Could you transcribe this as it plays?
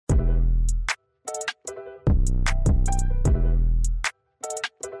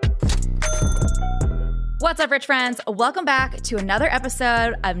What's up, rich friends? Welcome back to another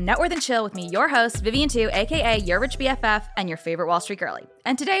episode of Net Worth and Chill with me, your host, Vivian Tu, aka your rich BFF and your favorite Wall Street girly.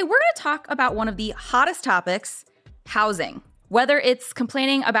 And today we're going to talk about one of the hottest topics, housing. Whether it's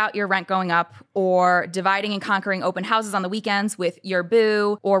complaining about your rent going up or dividing and conquering open houses on the weekends with your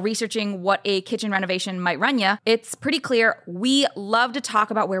boo or researching what a kitchen renovation might run you, it's pretty clear we love to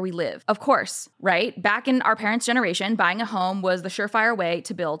talk about where we live. Of course, right? Back in our parents' generation, buying a home was the surefire way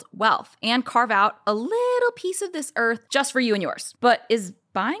to build wealth and carve out a little piece of this earth just for you and yours. But is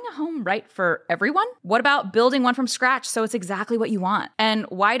buying a home right for everyone? What about building one from scratch so it's exactly what you want? And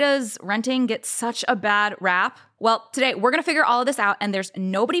why does renting get such a bad rap? Well, today we're going to figure all of this out, and there's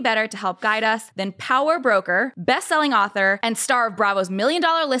nobody better to help guide us than power broker, best-selling author, and star of Bravo's $1 Million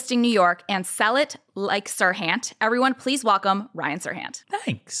Listing New York and Sell It Like Serhant. Everyone, please welcome Ryan Serhant.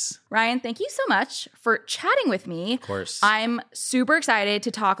 Thanks. Ryan, thank you so much for chatting with me. Of course. I'm super excited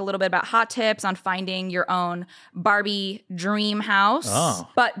to talk a little bit about hot tips on finding your own Barbie dream house. Oh.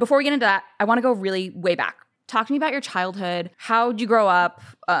 But before we get into that, I want to go really way back. Talk to me about your childhood. How'd you grow up?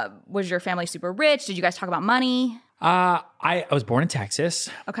 Was your family super rich? Did you guys talk about money? I was born in Texas.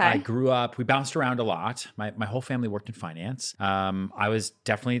 Okay. I grew up, we bounced around a lot. My whole family worked in finance. I was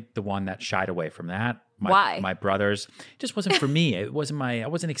definitely the one that shied away from that. Why? My brothers, it just wasn't for me. I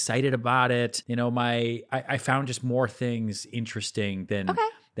wasn't excited about it. You know, I found just more things interesting than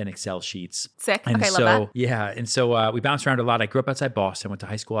Excel sheets. Sick. And okay, so, love that. yeah. And so we bounced around a lot. I grew up outside Boston, went to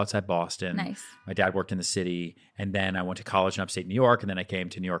high school outside Boston. Nice. My dad worked in the city. And then I went to college in upstate New York. And then I came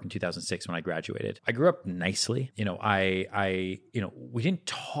to New York in 2006 when I graduated. I grew up nicely. You know, we didn't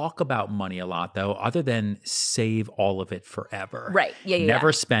talk about money a lot though, other than save all of it forever. Right. Yeah.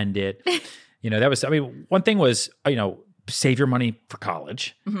 Never spend it. You know, that was, one thing was, save your money for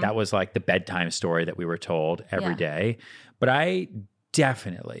college. Mm-hmm. That was like the bedtime story that we were told every day. But I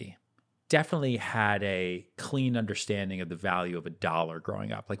definitely had a clean understanding of the value of a dollar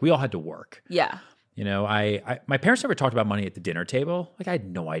growing up. Like we all had to work. Yeah. You know, my parents never talked about money at the dinner table. Like I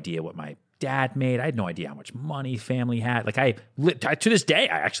had no idea what my dad made. I had no idea how much money family had. Like to this day,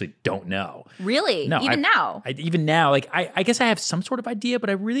 I actually don't know. Really? No, Even now? Even now, like I guess I have some sort of idea, but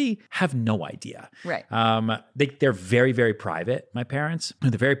I really have no idea. Right. They're very, very private, my parents.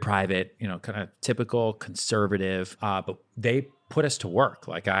 They're very private, kind of typical conservative, but they put us to work.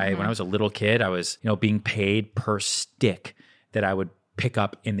 Like when I was a little kid, I was, being paid per stick that I would pick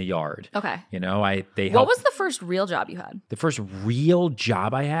up in the yard. Okay. What was the first real job you had? The first real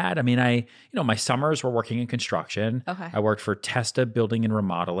job I had? I mean, my summers were working in construction. Okay. I worked for Testa Building and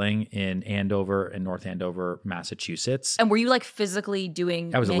Remodeling in North Andover, Massachusetts. And were you like physically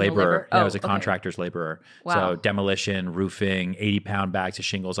doing I was a laborer. I was a contractor's laborer. Wow. So demolition, roofing, 80-pound bags of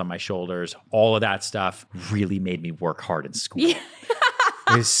shingles on my shoulders, all of that stuff really made me work hard in school. Yeah.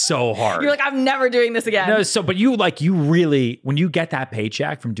 It was so hard. You're like, I'm never doing this again. No, but you really, when you get that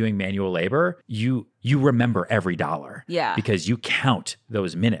paycheck from doing manual labor, you remember every dollar. Yeah. Because you count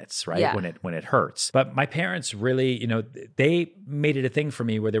those minutes, right? Yeah. When it hurts. But my parents really, they made it a thing for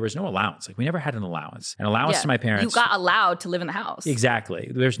me where there was no allowance. Like we never had an allowance. An allowance to my parents. You got allowed to live in the house.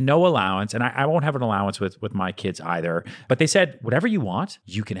 Exactly. There's no allowance. And I won't have an allowance with my kids either. But they said, whatever you want,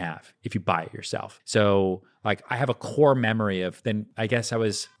 you can have if you buy it yourself. So like I have a core memory of then I guess I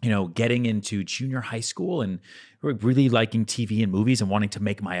was, getting into junior high school and really liking TV and movies and wanting to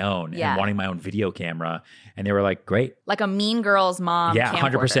make my own and wanting my own video camera. And they were like, great. Like a Mean Girls mom. Yeah,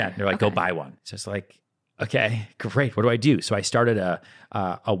 100%. They're like, go buy one. So it's like, okay, great. What do I do? So I started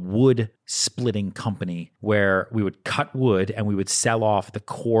a wood splitting company where we would cut wood and we would sell off the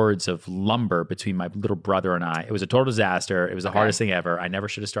cords of lumber between my little brother and I. It was a total disaster. It was the hardest thing ever. I never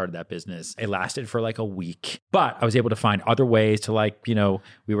should have started that business. It lasted for like a week, but I was able to find other ways to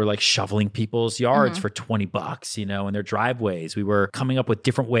we were like shoveling people's yards for $20, in their driveways. We were coming up with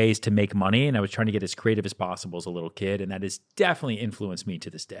different ways to make money, and I was trying to get as creative as possible as a little kid. And that has definitely influenced me to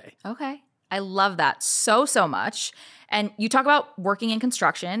this day. Okay. I love that so much. And you talk about working in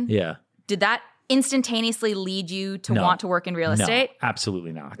construction. Yeah. Did that instantaneously lead you to want to work in real estate? No,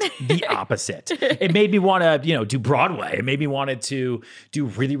 absolutely not. The opposite. It made me want to, do Broadway. It made me wanted to do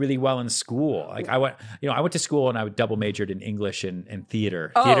really, really well in school. Like I went to school and I double majored in English and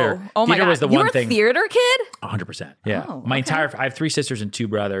theater. Oh my God. Was the you one were thing. A theater kid? 100%. Yeah. Oh, I have 3 sisters and 2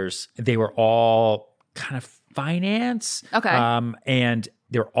 brothers. They were all kind of finance. Okay. And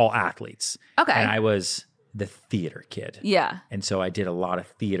they were all athletes. Okay. And I was the theater kid. Yeah. And so I did a lot of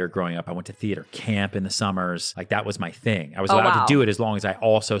theater growing up. I went to theater camp in the summers. Like that was my thing. I was allowed to do it as long as I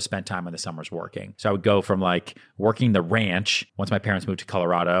also spent time in the summers working. So I would go from like working the ranch. Once my parents moved to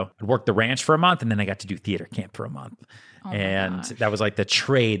Colorado, I'd work the ranch for a month and then I got to do theater camp for a month. And that was like the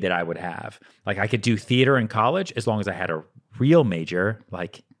trade that I would have. Like I could do theater in college as long as I had a real major,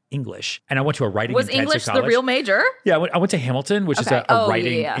 like English. And I went to a writing intensive college. Was English the real major? Yeah, I went to Hamilton, which is a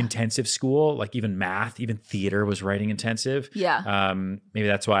writing yeah. intensive school. Like even math, even theater was writing intensive. Yeah. Maybe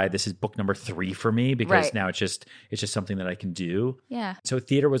that's why this is book number 3 for me, because now it's just something that I can do. Yeah. So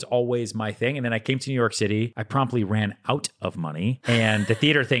theater was always my thing. And then I came to New York City. I promptly ran out of money, and the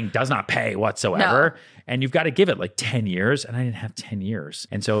theater thing does not pay whatsoever. No. And you've got to give it like 10 years. And I didn't have 10 years.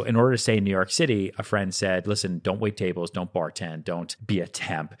 And so in order to stay in New York City, a friend said, listen, don't wait tables, don't bartend, don't be a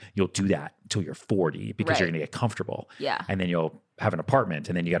temp. You'll do that until you're 40 because you're going to get comfortable. Yeah. And then you'll have an apartment,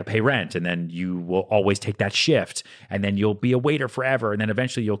 and then you got to pay rent, and then you will always take that shift, and then you'll be a waiter forever, and then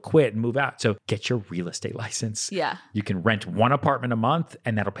eventually you'll quit and move out. So get your real estate license. Yeah. You can rent one apartment a month,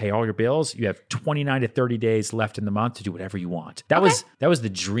 and that'll pay all your bills. You have 29 to 30 days left in the month to do whatever you want. That was the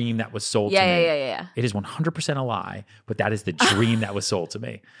dream that was sold to me. Yeah. It is 100% a lie, but that is the dream that was sold to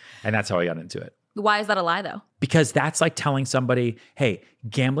me. And that's how I got into it. Why is that a lie though? Because that's like telling somebody, hey,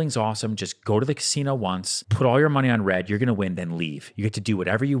 gambling's awesome. Just go to the casino once, put all your money on red. You're going to win, then leave. You get to do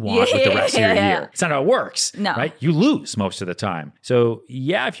whatever you want with the rest of your year. It's not how it works. No. Right? You lose most of the time. So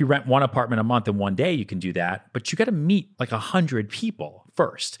yeah, if you rent one apartment a month in one day, you can do that. But you got to meet like 100 people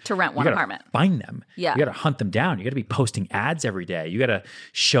first to rent one apartment. Find them. Yeah. You got to hunt them down. You got to be posting ads every day. You got to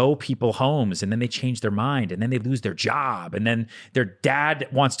show people homes, and then they change their mind, and then they lose their job, and then their dad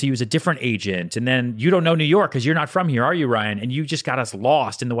wants to use a different agent, and then you don't know New York because you're not from here, are you, Ryan? And you just got us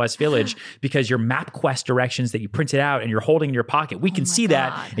lost in the West Village because your MapQuest directions that you printed out and you're holding in your pocket. We can see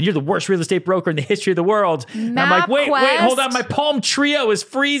that, and you're the worst real estate broker in the history of the world. And I'm like, wait, hold on. My Palm Trio is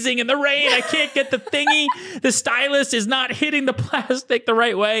freezing in the rain. I can't get the thingy. The stylus is not hitting the plastic the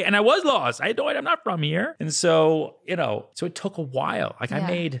right way. And I was lost. I know I'm not from here. And so, so it took a while. Like I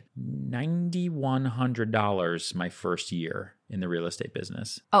made $9,100 my first year in the real estate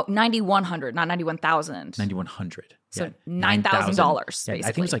business. Oh, 9,100, not 91,000. 9,100. So $9,000. Yeah, I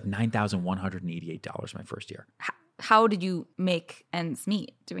think it was like $9,188 my first year. How did you make ends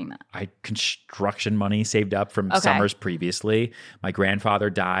meet doing that? I had construction money saved up from summers previously. My grandfather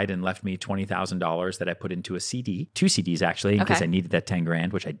died and left me $20,000 that I put into a CD, 2 CDs actually, in case I needed that 10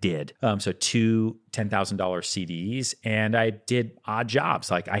 grand, which I did. So 2 $10,000 CDs, and I did odd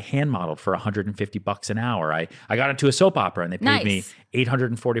jobs. Like I hand modeled for $150 an hour. I got into a soap opera, and they paid me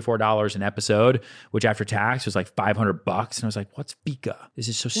 $844 an episode, which after tax was like $500. And I was like, what's FICA? This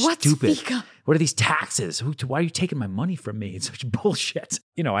is so stupid. What's FICA? What are these taxes? Why are you taking my money from me? It's such bullshit.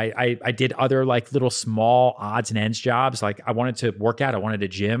 I did other like little small odds and ends jobs. Like I wanted to work out. I wanted a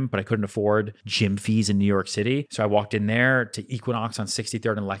gym, but I couldn't afford gym fees in New York City. So I walked in there to Equinox on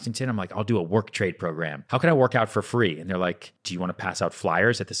 63rd and Lexington. I'm like, I'll do a work trade program. How can I work out for free? And they're like, do you want to pass out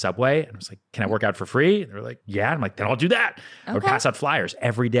flyers at the subway? And I was like, can I work out for free? And they're like, yeah. And I'm like, then I'll do that. I would pass out flyers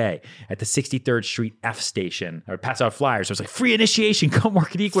every day at the 63rd Street F station. I would pass out flyers. I was like, free initiation, come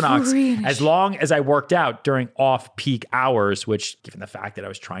work at Equinox. As long as I worked out during off-peak hours, which given the fact that I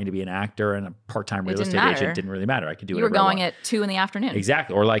was trying to be an actor and a part-time real estate agent, didn't really matter. I could do whatever I You were want. going at 2 in the afternoon.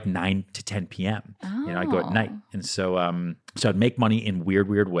 Exactly. Or like 9 to 10 p.m. I'd go at night. And so I'd make money in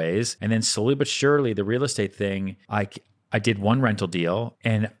weird ways. And then slowly but surely, the real estate thing, I did one rental deal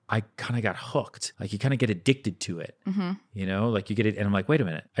and I kind of got hooked. Like you kind of get addicted to it, like you get it. And I'm like, wait a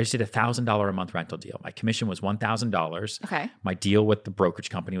minute. I just did $1,000 a month rental deal. My commission was $1,000. Okay. My deal with the brokerage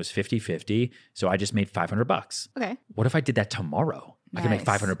company was 50-50. So I just made $500. Okay. What if I did that tomorrow? Nice. I could make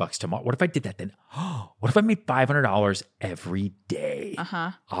 $500 tomorrow. What if I did that then? What if I made $500 every day?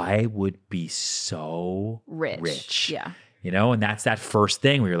 I would be so rich. Yeah. And that's that first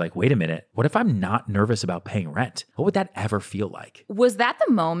thing where you're like, wait a minute, what if I'm not nervous about paying rent? What would that ever feel like? Was that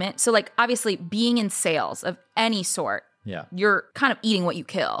the moment? So like obviously being in sales of any sort, you're kind of eating what you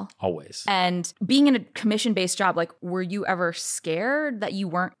kill. Always. And being in a commission-based job, like were you ever scared that you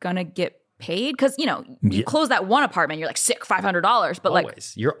weren't going to get paid? Because, you close that one apartment, you're like, sick, $500. But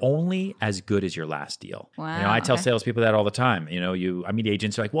always. You're only as good as your last deal. Wow. I tell salespeople that all the time. I meet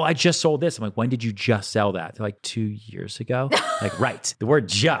agents who are like, well, I just sold this. I'm like, when did you just sell that? They're like, 2 years ago. Like, right. The word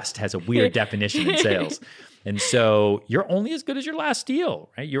just has a weird definition in sales. And so you're only as good as your last deal,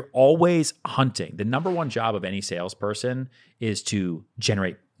 right? You're always hunting. The number one job of any salesperson is to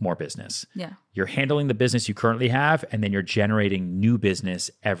generate more business. Yeah. You're handling the business you currently have, and then you're generating new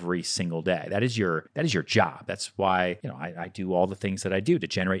business every single day. That is your job. That's why, I do all the things that I do to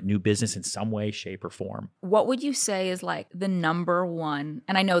generate new business in some way, shape, or form. What would you say is like the number one,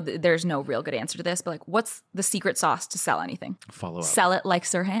 and I know there's no real good answer to this, but like what's the secret sauce to sell anything? Follow up. Sell it like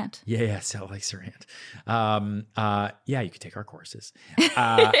Serhant. Yeah, sell it like Serhant. You could take our courses.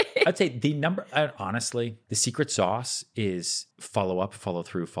 I'd say honestly, the secret sauce is follow up, follow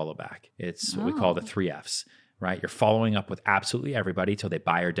through, follow back. It's what we call the 3 Fs, right? You're following up with absolutely everybody till they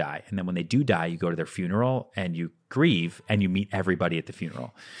buy or die. And then when they do die, you go to their funeral and you grieve and you meet everybody at the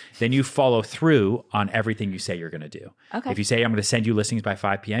funeral. Then you follow through on everything you say you're going to do. Okay. If you say, I'm going to send you listings by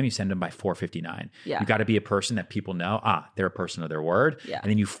 5 p.m., you send them by 4:59. Yeah. You got to be a person that people know, they're a person of their word. Yeah. And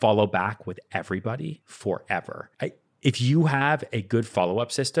then you follow back with everybody forever. If you have a good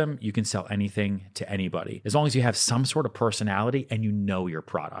follow-up system, you can sell anything to anybody, as long as you have some sort of personality and you know your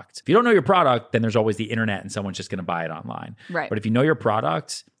product. If you don't know your product, then there's always the internet and someone's just going to buy it online. Right. But if you know your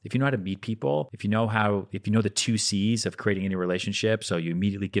product, if you know how to meet people, if you know the 2 C's of creating any relationship, so you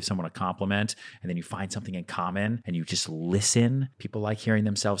immediately give someone a compliment and then you find something in common and you just listen. People like hearing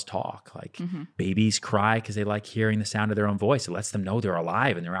themselves talk. Like babies cry because they like hearing the sound of their own voice. It lets them know they're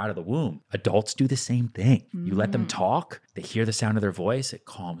alive and they're out of the womb. Adults do the same thing. You let them talk, they hear the sound of their voice, it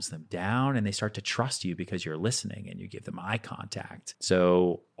calms them down, and they start to trust you because you're listening and you give them eye contact.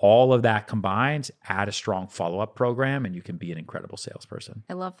 So all of that combined, add a strong follow-up program and you can be an incredible salesperson.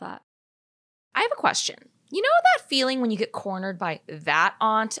 I love that. I have a question. You know that feeling when you get cornered by that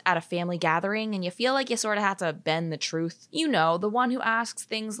aunt at a family gathering and you feel like you sort of have to bend the truth? You know, the one who asks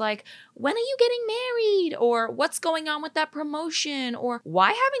things like, when are you getting married? Or what's going on with that promotion? Or why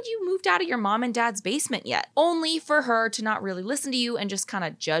haven't you moved out of your mom and dad's basement yet? Only for her to not really listen to you and just kind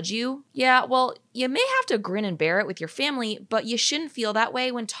of judge you. Yeah, well, you may have to grin and bear it with your family, but you shouldn't feel that way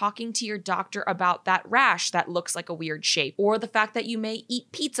when talking to your doctor about that rash that looks like a weird shape, or the fact that you may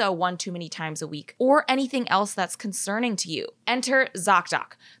eat pizza 1 too many times a week, or anything else that's concerning to you. Enter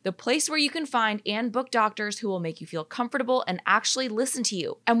ZocDoc, the place where you can find and book doctors who will make you feel comfortable and actually listen to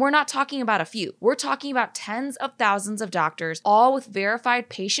you. And we're not talking about a few. We're talking about tens of thousands of doctors, all with verified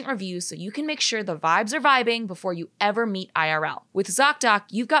patient reviews, so you can make sure the vibes are vibing before you ever meet IRL. With ZocDoc,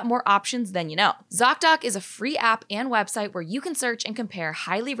 you've got more options than you know. ZocDoc is a free app and website where you can search and compare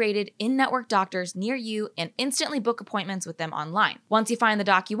highly rated in-network doctors near you and instantly book appointments with them online. Once you find the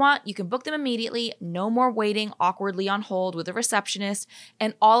doc you want, you can book them immediately, no more waiting awkwardly on hold with a receptionist,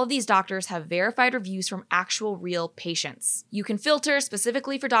 and all of these doctors have verified reviews from actual real patients. You can filter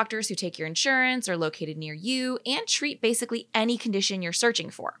specifically for doctors who take your insurance, are located near you, and treat basically any condition you're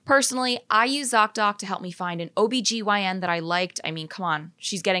searching for. Personally, I use ZocDoc to help me find an OBGYN that I liked. I mean, come on,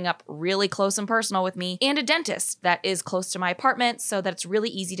 she's getting up really close and personal with me, and a dentist that is close to my apartment so that it's really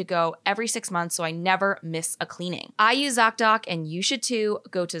easy to go every 6 months so I never miss a cleaning. I use ZocDoc and you should too.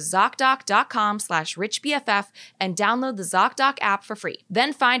 Go to ZocDoc.com/richbff and download the ZocDoc app for free.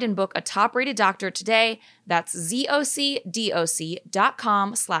 Then find and book a top-rated doctor today. That's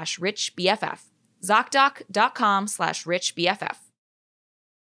ZocDoc.com/richbff. ZocDoc.com/richbff.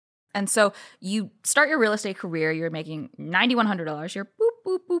 And so you start your real estate career, you're making $9,100. You're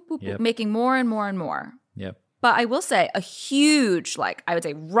making more and more and more. Yep. But I will say a huge, I would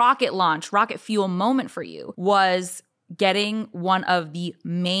say rocket launch, rocket fuel moment for you was getting one of the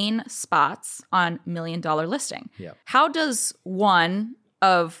main spots on $1 Million Listing. Yep. How does one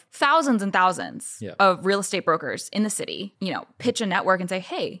of thousands and thousands of real estate brokers in the city, pitch a network and say,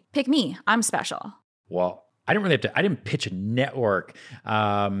 hey, pick me, I'm special? Well, I didn't pitch a network.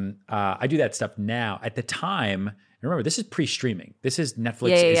 I do that stuff now. At the time, remember, this is pre-streaming. This is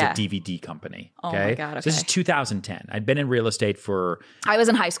Netflix is a DVD company. Okay? Oh my God, okay. So this is 2010. I'd been in real estate I was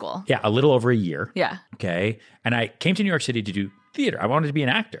in high school. a little over a year. Yeah. Okay. And I came to New York City to do theater. I wanted to be an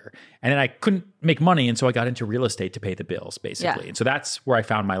actor. And then I couldn't make money. And so I got into real estate to pay the bills, basically. Yeah. And so that's where I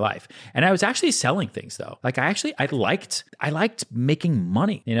found my life. And I was actually selling things though. I liked making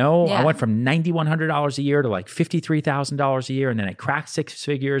money. I went from $9,100 a year to $53,000 a year. And then I cracked 6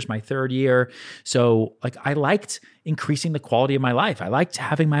 figures my 3rd year. So I liked increasing the quality of my life. I liked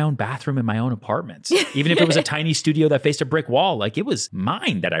having my own bathroom in my own apartment. Even if it was a tiny studio that faced a brick wall, it was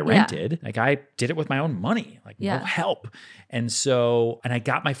mine that I rented. I did it with my own money, no help. And I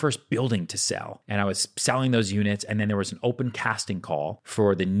got my first building to sell, and I was selling those units. And then there was an open casting call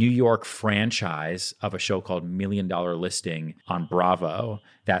for the New York franchise of a show called $1 Million Listing on Bravo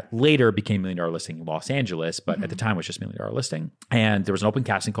that later became $1 Million Listing in Los Angeles, but at the time was just $1 Million Listing. And there was an open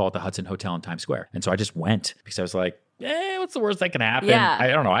casting call at the Hudson Hotel in Times Square. And so I just went because I was like, what's the worst that can happen? Yeah. I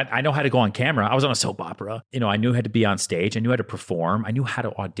don't know. I know how to go on camera. I was on a soap opera. I knew how to be on stage. I knew how to perform. I knew how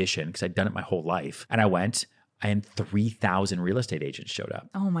to audition because I'd done it my whole life. And I went, and 3,000 real estate agents showed up.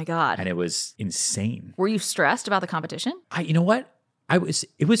 Oh my God. And it was insane. Were you stressed about the competition? You know what?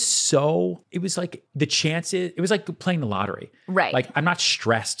 It was like the chances, it was like playing the lottery. Right. Like I'm not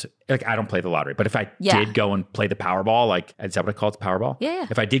stressed. Like I don't play the lottery, but if I did go and play the Powerball, like, is that what I call it? The Powerball? Yeah.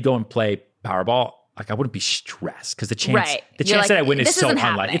 If I did go and play Powerball, like I wouldn't be stressed because the chance You're that I win is this so isn't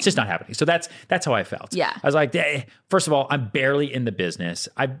unlikely. happening. It's just not happening. So that's how I felt. Yeah. I was like, first of all, I'm barely in the business.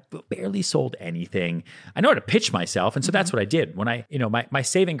 I've barely sold anything. I know how to pitch myself. And so that's what I did. When my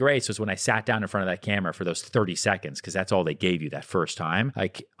saving grace was when I sat down in front of that camera for those 30 seconds, because that's all they gave you that first time.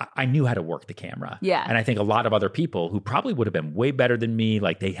 Like I knew how to work the camera. Yeah. And I think a lot of other people who probably would have been way better than me,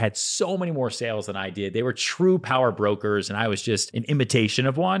 like they had so many more sales than I did. They were true power brokers and I was just an imitation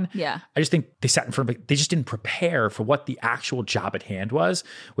of one. Yeah. I just think they sat in front of me. They just didn't prepare for what the actual job at hand was,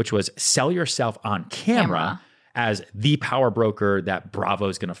 which was sell yourself on camera as the power broker that Bravo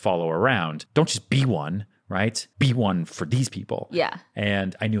is going to follow around. Don't just be one, right? Be one for these people. Yeah.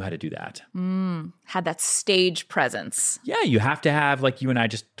 And I knew how to do that. Had that stage presence. Yeah, you have to have, like you and I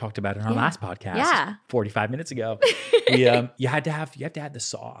just talked about in our last podcast 45 minutes ago. You had to have the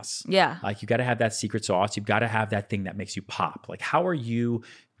sauce. Yeah. Like you got to have that secret sauce. You've got to have that thing that makes you pop. Like how are you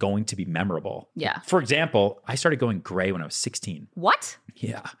going to be memorable? Yeah. For example, I started going gray when I was 16. What?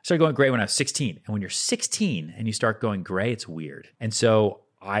 Yeah. I started going gray when I was 16. And when you're 16 and you start going gray, it's weird. And so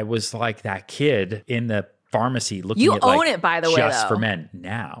I was like that kid in the pharmacy looking You at own like it, by the way, just though. for men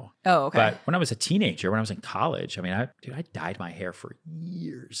now. Oh, okay. But when I was a teenager, when I was in college, I mean, I dyed my hair for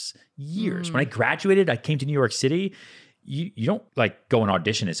years. When I graduated, I came to New York City. You don't like go and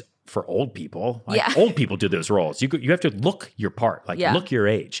audition as for old people. Like old people do those roles. You have to look your part, like look your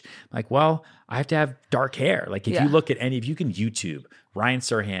age. Like, well, I have to have dark hair. Like if you look at if you can YouTube Ryan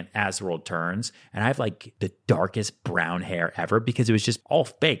Serhant as the world turns, and I have like the darkest brown hair ever because it was just all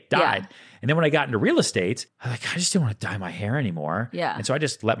fake dyed. Yeah. And then when I got into real estate, I just didn't want to dye my hair anymore. Yeah. And so I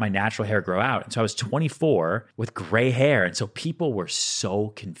just let my natural hair grow out. And so I was 24 with gray hair. And so people were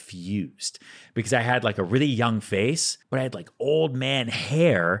so confused because I had like a really young face, but I had like old man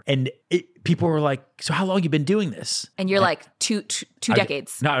hair. And people were like, so how long you been doing this? And you're like two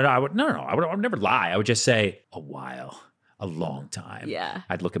decades. I would never lie. I would just say a while. A long time. Yeah.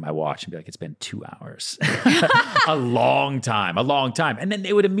 I'd look at my watch and be like, it's been 2 hours. a long time. And then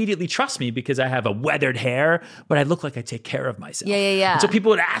they would immediately trust me because I have a weathered hair, but I look like I take care of myself. Yeah. And so people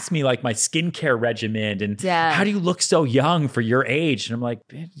would ask me like my skincare regimen and how do you look so young for your age? And I'm like,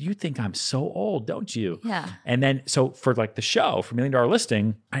 you think I'm so old, don't you? Yeah. And then, so for like the show, for $1 Million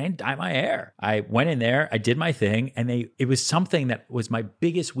Listing, I didn't dye my hair. I went in there, I did my thing, and it was something that was my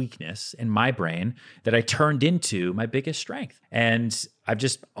biggest weakness in my brain that I turned into my biggest strength. And I've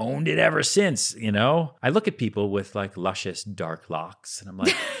just owned it ever since, I look at people with like luscious dark locks and I'm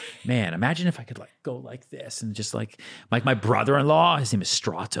like, man, imagine if I could like go like this and just like my brother-in-law, his name is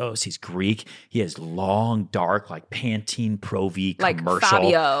Stratos. He's Greek. He has long, dark, like Pantene Pro V commercial. Like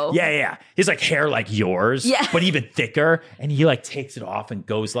Fabio. Yeah. His like hair like yours, but even thicker. And he like takes it off and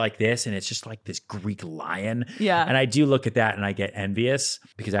goes like this. And it's just like this Greek lion. Yeah. And I do look at that and I get envious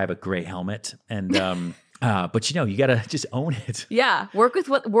because I have a gray helmet and, but you got to just own it. Yeah. Work with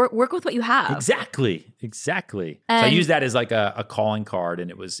what you have. Exactly. So I used that as like a calling card and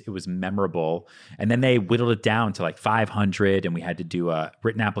it was memorable. And then they whittled it down to like 500 and we had to do a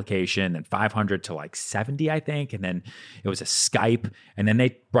written application and 500 to like 70, I think. And then it was a Skype and then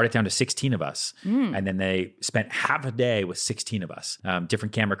they brought it down to 16 of us. And then they spent half a day with 16 of us,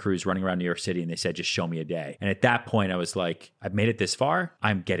 different camera crews running around New York City. And they said, just show me a day. And at that point I was like, I've made it this far.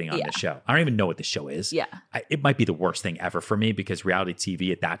 I'm getting on this show. I don't even know what the show is. Yeah. It might be the worst thing ever for me because reality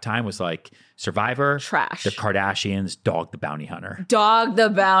TV at that time was like Survivor, trash, The Kardashians, Dog the Bounty Hunter. Dog the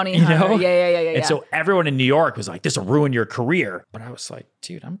Bounty Hunter. Yeah. And so everyone in New York was like, this will ruin your career. But I was like,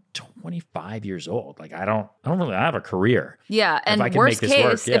 dude, I'm 25 years old. Like I don't really have a career. Yeah. And worst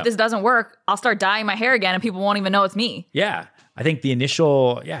case, if this doesn't work, I'll start dyeing my hair again and people won't even know it's me. Yeah. I think the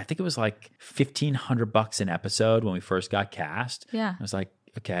initial, I think it was like $1,500 an episode when we first got cast. Yeah. I was like,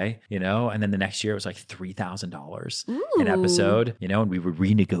 okay, and then the next year it was like $3,000 an episode, and we would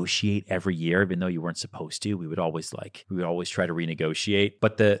renegotiate every year, even though you weren't supposed to. We would always try to renegotiate.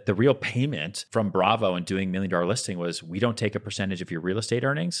 But the real payment from Bravo and doing $1 Million Listing was we don't take a percentage of your real estate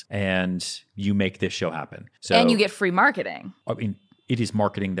earnings and you make this show happen. So, and you get free marketing. I mean, it is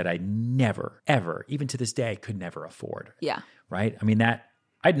marketing that I never, ever, even to this day, could never afford. Yeah. Right? I mean, I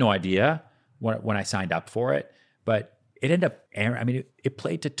had no idea when I signed up for it, but it ended up airing. I mean, it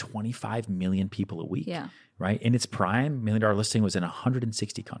played to 25 million people a week. Yeah. right? In its prime, $1 Million Listing was in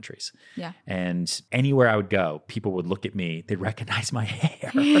 160 countries. Yeah. And anywhere I would go, people would look at me, they'd recognize my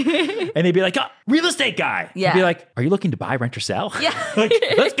hair. And they'd be like, oh, real estate guy. Yeah. I'd be like, are you looking to buy, rent, or sell? Yeah. Like,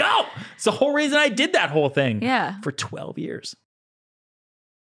 let's go. It's the whole reason I did that whole thing for 12 years.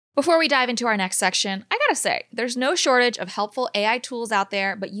 Before we dive into our next section, I gotta say, there's no shortage of helpful AI tools out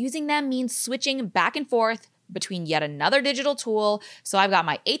there, but using them means switching back and forth between yet another digital tool. So I've got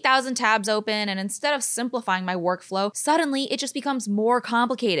my 8,000 tabs open, and instead of simplifying my workflow, suddenly it just becomes more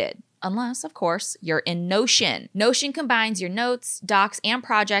complicated. Unless, of course, you're in Notion. Notion combines your notes, docs, and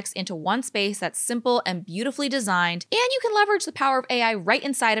projects into one space that's simple and beautifully designed, and you can leverage the power of AI right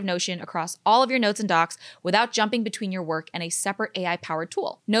inside of Notion across all of your notes and docs without jumping between your work and a separate AI-powered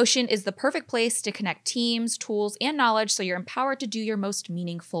tool. Notion is the perfect place to connect teams, tools, and knowledge so you're empowered to do your most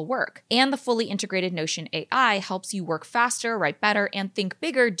meaningful work. And the fully integrated Notion AI helps you work faster, write better, and think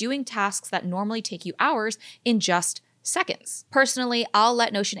bigger, doing tasks that normally take you hours in just seconds. Personally, I'll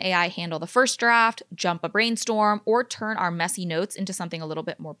let Notion AI handle the first draft, jump a brainstorm, or turn our messy notes into something a little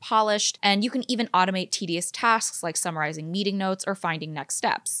bit more polished. And you can even automate tedious tasks like summarizing meeting notes or finding next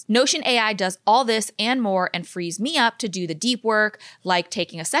steps. Notion AI does all this and more and frees me up to do the deep work, like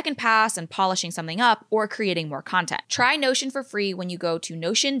taking a second pass and polishing something up or creating more content. Try Notion for free when you go to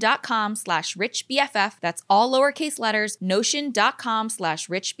notion.com/richbff. That's all lowercase letters,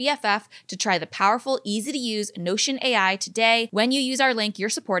 notion.com/richbff to try the powerful, easy to use Notion AI today. When you use our link, you're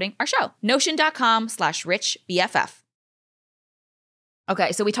supporting our show. Notion.com/richbff.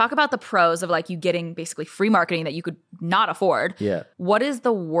 Okay, so we talk about the pros of like you getting basically free marketing that you could not afford. Yeah. What is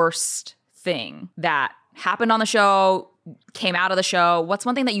the worst thing that happened on the show, came out of the show? What's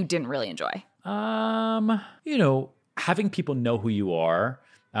one thing that you didn't really enjoy? Having people know who you are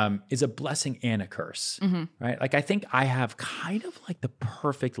is a blessing and a curse, right? Like, I think I have kind of like the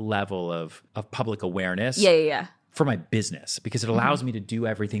perfect level of public awareness. Yeah. For my business, because it allows me to do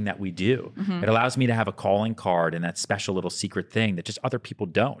everything that we do. It allows me to have a calling card and that special little secret thing that just other people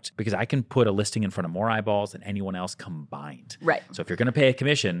don't, because I can put a listing in front of more eyeballs than anyone else combined. Right. So if you're going to pay a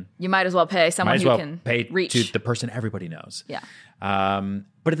commission, you might as well pay someone who can pay reach to the person everybody knows. Yeah.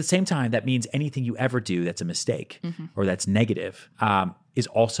 But at the same time, that means anything you ever do that's a mistake or that's negative is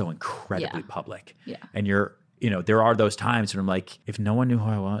also incredibly public. Yeah. And there are those times when I'm like, if no one knew who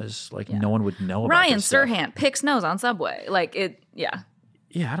I was, no one would know about Ryan this stuff. Serhant picks nose on Subway. Yeah,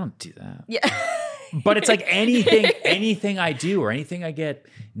 I don't do that. Yeah. But it's like anything I do or anything I get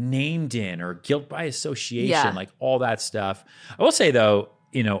named in or guilt by association, like all that stuff. I will say though,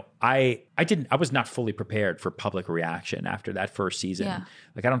 I was not fully prepared for public reaction after that first season. Yeah.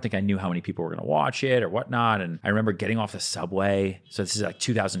 Like, I don't think I knew how many people were going to watch it or whatnot. And I remember getting off the subway. So this is like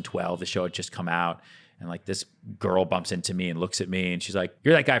 2012. The show had just come out. And like this girl bumps into me and looks at me and she's like,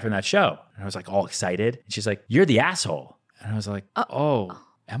 "You're that guy from that show." And I was like all excited. And she's like, "You're the asshole." And I was like, "Oh,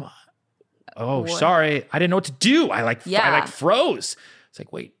 am I? Oh, sorry. I didn't know what to do." I froze. It's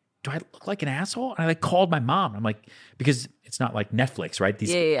like, wait, do I look like an asshole? And I called my mom. I'm like, because it's not like Netflix, right?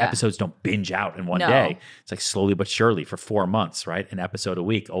 These episodes don't binge out in one day. It's like slowly but surely for 4 months, right? An episode a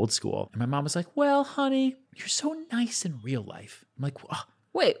week, old school. And my mom was like, "Well, honey, you're so nice in real life." I'm like, oh.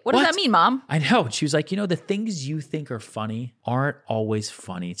 Wait, what does that mean, Mom? I know. She was like, the things you think are funny aren't always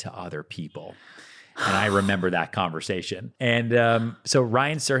funny to other people. And I remember that conversation. And so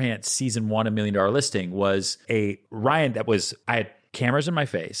Ryan Serhant, season 1 of $1 Million Listing was I had cameras in my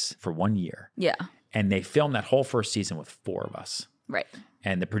face for 1 year. Yeah. And they filmed that whole first season with 4 of us. Right.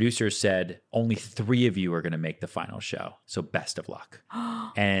 And the producers said, only 3 of you are going to make the final show. So best of luck.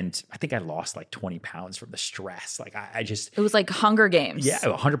 And I think I lost like 20 pounds from the stress. Like it was like Hunger Games. Yeah,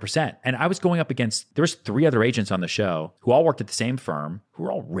 100%. And I was going up against, there was 3 other agents on the show who all worked at the same firm, who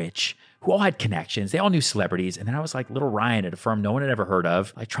were all rich, who all had connections. They all knew celebrities. And then I was like little Ryan at a firm no one had ever heard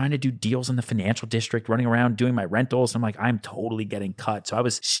of, like trying to do deals in the financial district, running around doing my rentals. I'm like, I'm totally getting cut. So I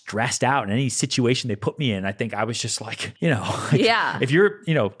was stressed out in any situation they put me in. I think I was just like, if you're,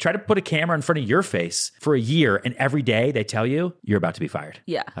 try to put a camera in front of your face for a year and every day they tell you you're about to be fired.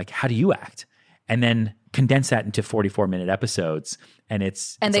 Yeah. Like, how do you act? And then condense that into 44-minute episodes. And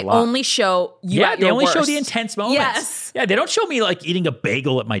they only show you at your they only worst. show the intense moments. Yes. Yeah, they don't show me like eating a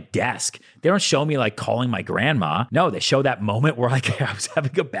bagel at my desk. They don't show me like calling my grandma. No, they show that moment where like I was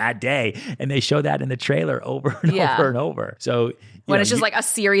having a bad day, and they show that in the trailer over and over and over. So when it's just like a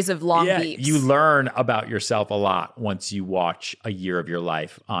series of long beeps. You learn about yourself a lot once you watch a year of your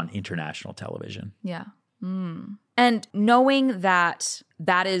life on international television. Yeah. And knowing that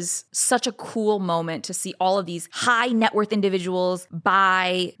that is such a cool moment to see all of these high net worth individuals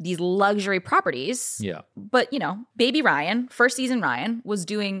buy these luxury properties. Yeah. But, baby Ryan, first season Ryan, was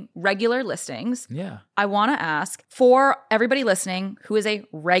doing regular listings. Yeah. I want to ask, for everybody listening who is a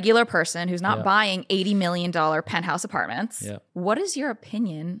regular person who's not buying $80 million penthouse apartments, what is your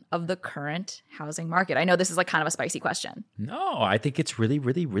opinion of the current housing market? I know this is like kind of a spicy question. No, I think it's really,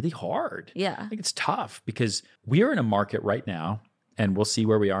 really, really hard. Yeah. I think it's tough because we are in a market right now, and we'll see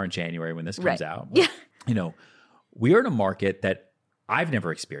where we are in January when this comes out. But, we are in a market that I've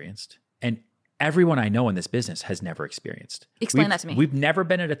never experienced, and everyone I know in this business has never experienced. Explain that to me. We've never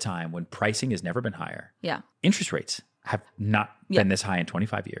been at a time when pricing has never been higher. Yeah. Interest rates have not been this high in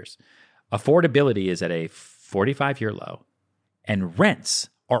 25 years. Affordability is at a 45-year low, and rents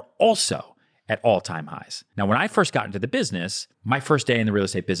are also at all-time highs. Now, when I first got into the business, my first day in the real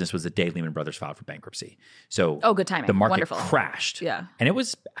estate business was the day Lehman Brothers filed for bankruptcy. So good timing. The market Wonderful. crashed. Yeah. And it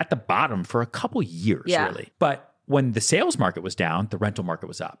was at the bottom for a couple years, really. But when the sales market was down, the rental market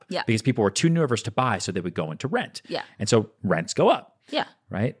was up. Yeah. Because people were too nervous to buy, so they would go into rent. Yeah. And so rents go up. Yeah.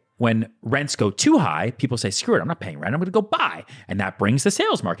 Right? When rents go too high, people say, screw it, I'm not paying rent, I'm going to go buy. And that brings the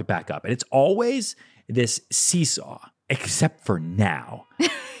sales market back up. And it's always this seesaw, except for now.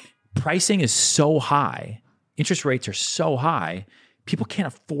 Pricing is so high, interest rates are so high, people can't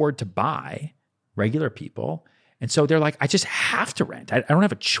afford to buy, regular people. And so they're like, I just have to rent. I don't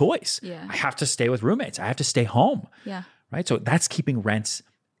have a choice. Yeah. I have to stay with roommates. I have to stay home. Yeah. Right? So that's keeping rents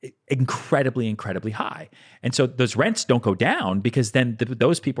incredibly, incredibly high. And so those rents don't go down because then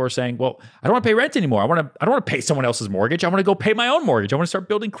those people are saying, well, I don't want to pay rent anymore. I don't want to pay someone else's mortgage. I want to go pay my own mortgage. I want to start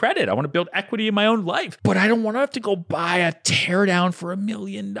building credit. I want to build equity in my own life. But I don't want to have to go buy a tear down for $1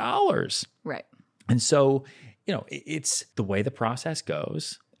 million. Right. And so, it's the way the process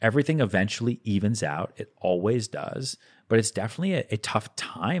goes. Everything eventually evens out. It always does. But it's definitely a tough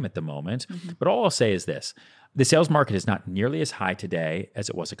time at the moment. Mm-hmm. But all I'll say is this. The sales market is not nearly as high today as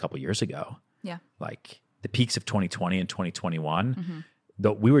it was a couple years ago. Yeah. Like the peaks of 2020 and 2021,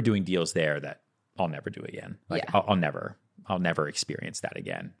 though we were doing deals there that I'll never do again. Like I'll never experience that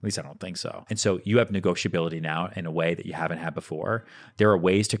again. At least I don't think so. And so you have negotiability now in a way that you haven't had before. There are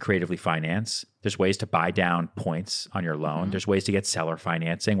ways to creatively finance. There's ways to buy down points on your loan. There's ways to get seller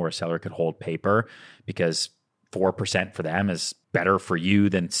financing where a seller could hold paper because 4% for them is better for you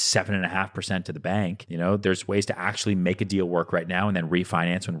than 7.5% to the bank. There's ways to actually make a deal work right now and then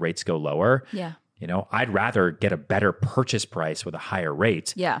refinance when rates go lower. Yeah. I'd rather get a better purchase price with a higher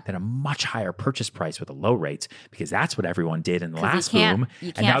rate than a much higher purchase price with a low rate because that's what everyone did in the last boom.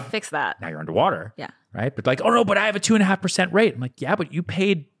 You can't fix that. Now you're underwater. Yeah. Right. But oh no, but I have a 2.5% rate. I'm like, yeah, but you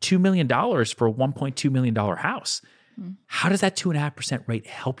paid $2 million for a $1.2 million house. How does that 2.5% rate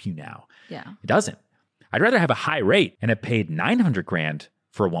help you now? Yeah. It doesn't. I'd rather have a high rate and have paid $900,000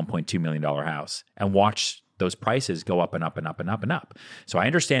 for a $1.2 million house and watch those prices go up and up and up and up and up. So I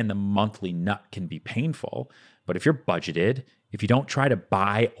understand the monthly nut can be painful, but if you're budgeted, if you don't try to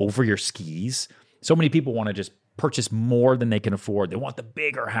buy over your skis, so many people want to just purchase more than they can afford. They want the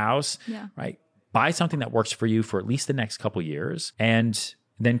bigger house, right? Buy something that works for you for at least the next couple years and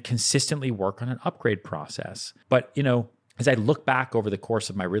then consistently work on an upgrade process. But, as I look back over the course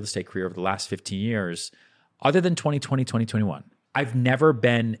of my real estate career over the last 15 years, other than 2020, 2021, I've never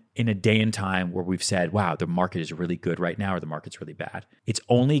been in a day and time where we've said, wow, the market is really good right now or the market's really bad. It's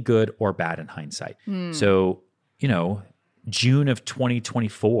only good or bad in hindsight. So, June of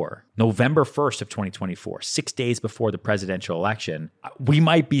 2024, November 1st of 2024, 6 days before the presidential election, we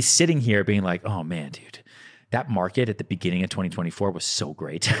might be sitting here being like, oh man, dude, that market at the beginning of 2024 was so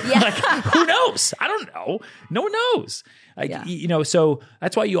great. Yeah. Who knows? I don't know. No one knows. So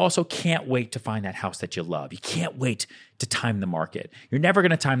that's why you also can't wait to find that house that you love. You can't wait to time the market. You're never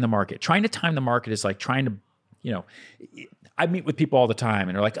going to time the market. Trying to time the market is like trying to, I meet with people all the time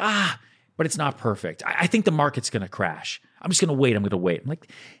and they're like, but it's not perfect. I think the market's going to crash. I'm just going to wait. I'm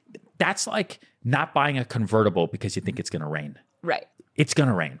like, that's like not buying a convertible because you think it's going to rain. Right. It's going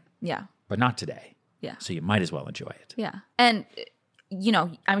to rain. Yeah. But not today. Yeah. So you might as well enjoy it. Yeah. And,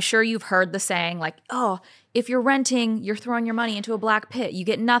 I'm sure you've heard the saying like, oh, if you're renting, you're throwing your money into a black pit. You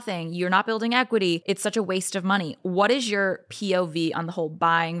get nothing. You're not building equity. It's such a waste of money. What is your POV on the whole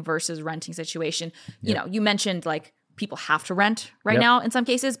buying versus renting situation? You mentioned like people have to rent right now in some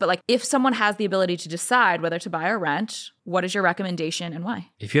cases, but like if someone has the ability to decide whether to buy or rent, what is your recommendation and why?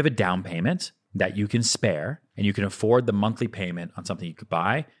 If you have a down payment that you can spare and you can afford the monthly payment on something you could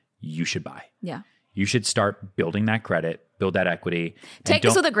buy, you should buy. Yeah. You should start building that credit, build that equity. Take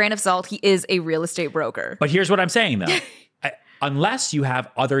this with a grain of salt. He is a real estate broker. But here's what I'm saying, though. unless you have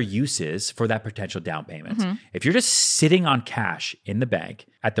other uses for that potential down payment. If you're just sitting on cash in the bank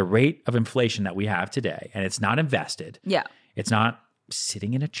at the rate of inflation that we have today, and it's not invested, it's not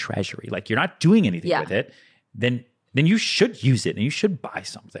sitting in a treasury, like you're not doing anything with it, then you should use it and you should buy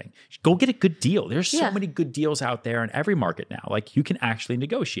something. Go get a good deal. There's so many good deals out there in every market now. Like you can actually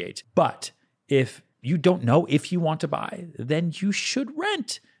negotiate. But if you don't know if you want to buy, then you should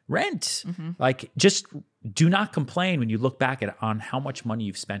rent. Like just do not complain when you look back on how much money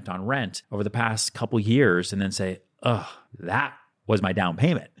you've spent on rent over the past couple years and then say, oh, that was my down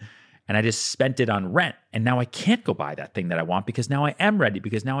payment. And I just spent it on rent. And now I can't go buy that thing that I want because now I am ready,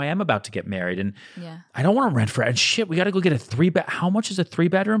 because now I am about to get married. And I don't want to rent for it. And shit, we got to go get a 3-bed. How much is a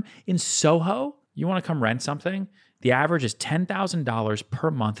 3-bedroom in Soho? You want to come rent something? The average is $10,000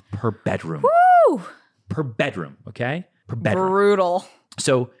 per month per bedroom. Woo! Per bedroom, okay? Per bedroom. Brutal.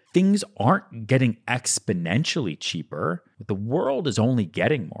 So things aren't getting exponentially cheaper. The world is only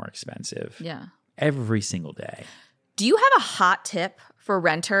getting more expensive. Yeah. Every single day. Do you have a hot tip for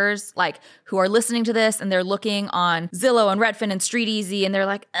renters like who are listening to this and they're looking on Zillow and Redfin and StreetEasy and they're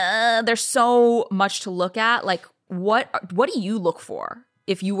like, there's so much to look at. Like what do you look for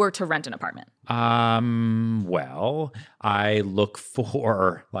if you were to rent an apartment? Well, I look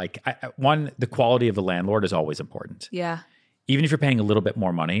for the quality of the landlord is always important. Yeah. Even if you're paying a little bit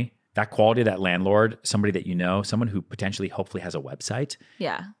more money, that quality of that landlord, somebody that you know, someone who potentially hopefully has a website.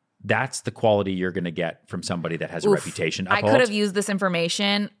 Yeah. That's the quality you're going to get from somebody that has a reputation. I could have used this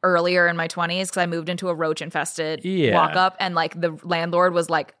information earlier in my 20s because I moved into a roach-infested walk-up, and like the landlord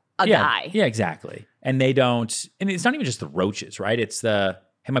was like a guy. Yeah, exactly. And they don't, and it's not even just the roaches, right? It's the,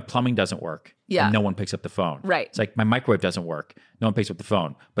 hey, my plumbing doesn't work. Yeah. And no one picks up the phone. Right. It's like my microwave doesn't work. No one picks up the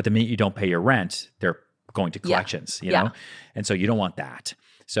phone. But the minute you don't pay your rent, they're going to collections, you know? And so you don't want that.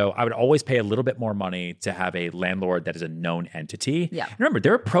 So I would always pay a little bit more money to have a landlord that is a known entity. Yeah. And remember,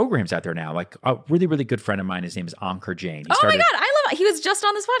 there are programs out there now. Like a really, really good friend of mine, his name is Ankur Jain. My God, I love it. He was just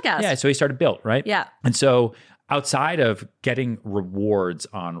on this podcast. Yeah, so he started Built, right? Yeah. And so outside of getting rewards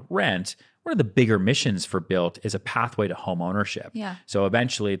on rent, one of the bigger missions for Built is a pathway to home ownership. Yeah. So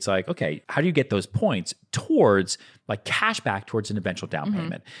eventually it's like, okay, how do you get those points towards like cash back towards an eventual down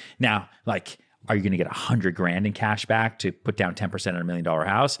payment? Now, like, are you going to get $100,000 in cash back to put down 10% on $1 million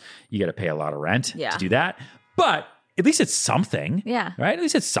house? You got to pay a lot of rent to do that. But at least it's something. Yeah. Right? At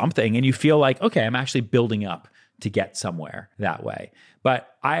least it's something. And you feel like, okay, I'm actually building up to get somewhere that way. But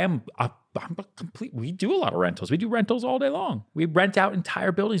I'm a complete, we do a lot of rentals. We do rentals all day long. We rent out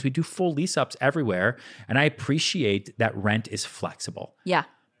entire buildings. We do full lease ups everywhere. And I appreciate that rent is flexible. Yeah.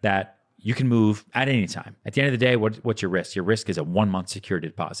 That you can move at any time. At the end of the day, what's your risk? Your risk is a 1-month security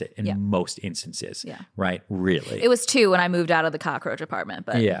deposit in most instances, right? Really. It was 2 when I moved out of the cockroach apartment,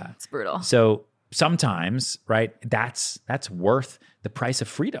 but it's brutal. So sometimes, right, that's worth the price of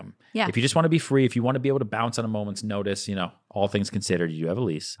freedom. Yeah. If you just want to be free, if you want to be able to bounce on a moment's notice, you know, all things considered, you do have a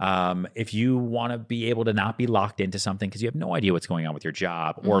lease. If you want to be able to not be locked into something because you have no idea what's going on with your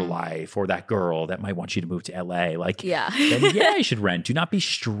job or life or that girl that might want you to move to LA, then you should rent. Do not be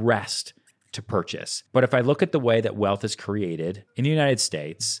stressed to purchase. But if I look at the way that wealth is created in the United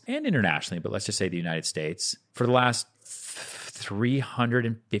States and internationally, but let's just say the United States, for the last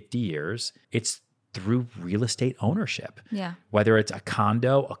 350 years, it's through real estate ownership. Yeah. Whether it's a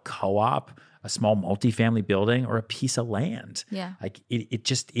condo, a co-op, a small multifamily building, or a piece of land. Yeah. Like it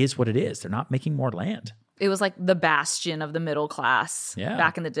just is what it is. They're not making more land. It was like the bastion of the middle class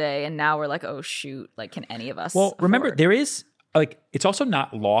back in the day. And now we're like, oh shoot, like can any of us remember, afford? there is like, it's also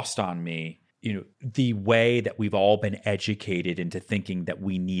not lost on me, you know, the way that we've all been educated into thinking that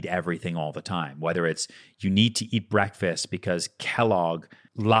we need everything all the time, whether it's you need to eat breakfast because Kellogg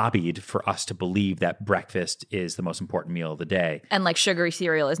lobbied for us to believe that breakfast is the most important meal of the day. And like sugary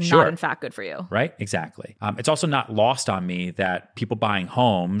cereal is not in fact good for you. Right? Exactly. It's also not lost on me that people buying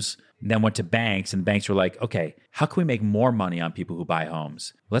homes then went to banks and banks were like, okay, how can we make more money on people who buy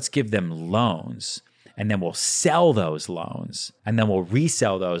homes? Let's give them loans. And then we'll sell those loans, and then we'll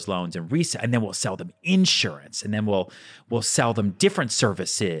resell those loans and then we'll sell them insurance, and then we'll sell them different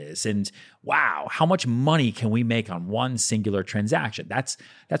services. And wow, how much money can we make on one singular transaction? That's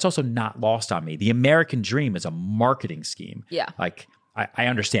also not lost on me. The American dream is a marketing scheme. Yeah. Like I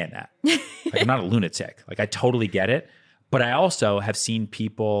understand that. Like I'm not a lunatic. Like I totally get it. But I also have seen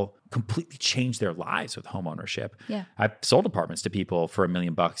people completely change their lives with home ownership. Yeah. I've sold apartments to people for $1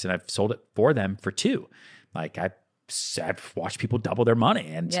 million and I've sold it for them for $2 million. Like I've watched people double their money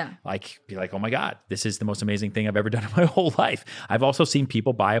and like be like, oh my God, this is the most amazing thing I've ever done in my whole life. I've also seen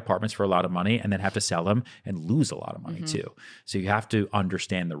people buy apartments for a lot of money and then have to sell them and lose a lot of money too. So you have to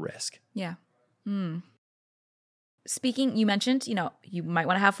understand the risk. Yeah. Speaking, you mentioned, you might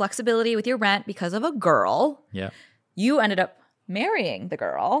want to have flexibility with your rent because of a girl. Yeah. You ended up marrying the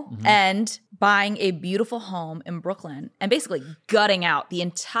girl and buying a beautiful home in Brooklyn and basically gutting out the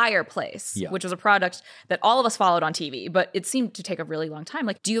entire place, which was a product that all of us followed on TV, but it seemed to take a really long time.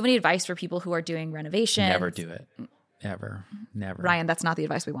 Like, do you have any advice for people who are doing renovations? Never do it. Ever. Never. Ryan, that's not the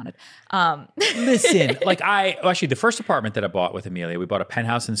advice we wanted. Listen, actually, the first apartment that I bought with Amelia, we bought a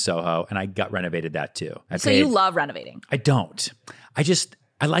penthouse in Soho, and I gut renovated that too. You love renovating? I don't.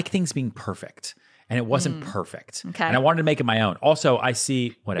 I like things being perfect. And it wasn't perfect. Okay. And I wanted to make it my own. Also,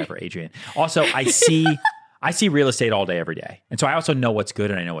 whatever, Adrian. Also, I see real estate all day, every day. And so I also know what's good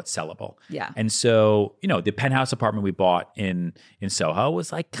and I know what's sellable. Yeah. And so, the penthouse apartment we bought in Soho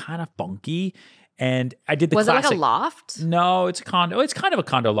was like kind of funky. And I did the Was classic. it like a loft? No, it's a condo. It's kind of a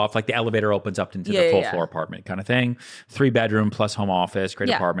condo loft. Like the elevator opens up into the full floor apartment kind of thing. 3-bedroom plus home office.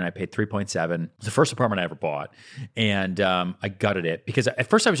 Great apartment. I paid $3.7. It's the first apartment I ever bought. And I gutted it because at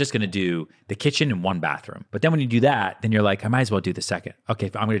first I was just going to do the kitchen and 1 bathroom. But then when you do that, then you're like, I might as well do the second.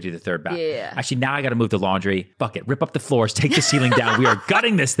 Okay, I'm going to do the 3rd bath. Yeah. Actually, now I got to move the laundry. Fuck it. Rip up the floors. Take the ceiling down. We are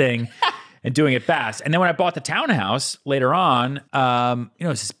gutting this thing. And doing it fast. And then when I bought the townhouse later on,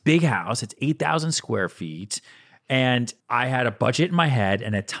 it's this big house. It's 8,000 square feet. And I had a budget in my head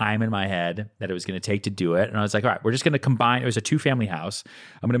and a time in my head that it was going to take to do it. And I was like, all right, we're just going to combine. It was a 2-family house.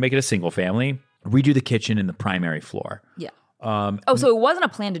 I'm going to make it a single family, redo the kitchen and the primary floor. Yeah. So it wasn't a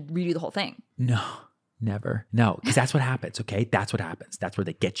plan to redo the whole thing? No. Never. No, because that's what happens, okay? That's what happens. That's where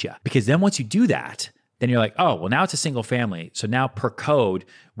they get you. Because then once you do that, then you're like, oh, well, now it's a single family. So now per code,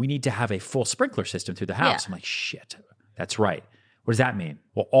 we need to have a full sprinkler system through the house. I'm like, shit, that's right. What does that mean?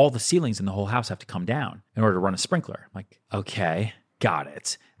 Well, all the ceilings in the whole house have to come down in order to run a sprinkler. I'm like, okay, got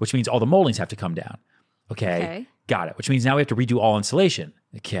it. Which means all the moldings have to come down. Okay, got it. Which means now we have to redo all insulation.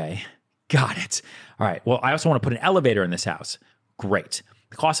 Okay, got it. All right, well, I also want to put an elevator in this house. Great.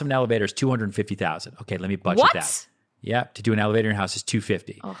 The cost of an elevator is $250,000. Okay, let me budget that. Yeah, to do an elevator in your house is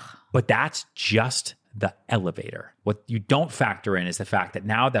 $250,000. But that's just the elevator. What you don't factor in is the fact that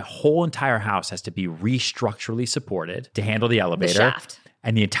now the whole entire house has to be restructurally supported to handle the elevator. The shaft.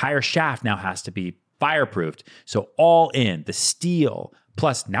 And the entire shaft now has to be fireproofed. So all in, the steel,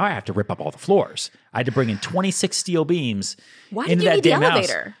 plus now I have to rip up all the floors. I had to bring in 26 steel beams into that damn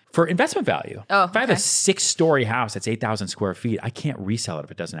house for investment value. If I have a 6-story house that's 8,000 square feet, I can't resell it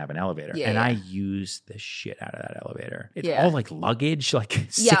if it doesn't have an elevator. I use the shit out of that elevator. It's all like luggage, like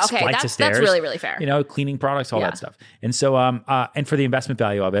 6 flights of stairs. That's really, really fair. Cleaning products, all that stuff. And so, and for the investment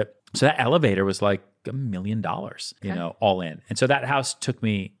value of it, so that elevator was like $1 million, all in. And so that house took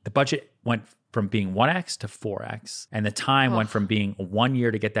me, the budget went from being 1x to 4x. And the time went from being 1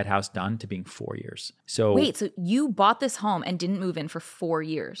 year to get that house done to being 4 years. So wait, so you bought this home and didn't move in for 4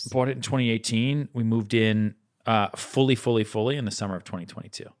 years? Bought it in 2018. We moved in fully in the summer of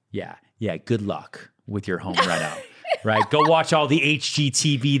 2022. Yeah. Good luck with your home reno. Right? Go watch all the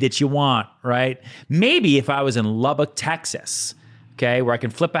HGTV that you want, right? Maybe if I was in Lubbock, Texas, okay, where I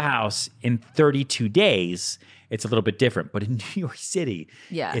can flip a house in 32 days, it's a little bit different. But in New York City,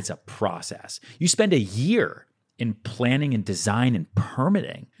 it's a process. You spend a year in planning and design and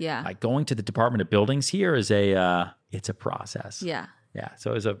permitting. Yeah. Like going to the Department of Buildings here is it's a process. Yeah. Yeah.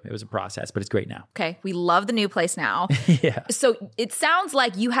 So it was a process, but it's great now. Okay. We love the new place now. Yeah. So it sounds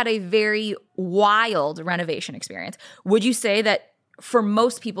like you had a very wild renovation experience. Would you say that for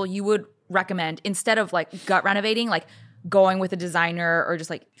most people you would recommend, instead of like gut renovating, like going with a designer or just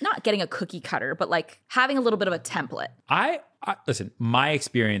like not getting a cookie cutter, but like having a little bit of a template? I listen, my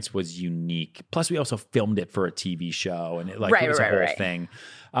experience was unique. Plus we also filmed it for a TV show and it was a whole thing.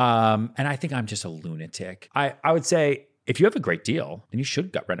 And I think I'm just a lunatic. I would say if you have a great deal, then you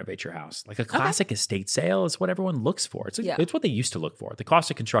should gut renovate your house. Like a classic estate sale is what everyone looks for. It's what they used to look for. The cost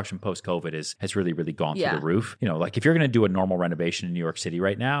of construction post-COVID has really, really gone through the roof. Like if you're going to do a normal renovation in New York City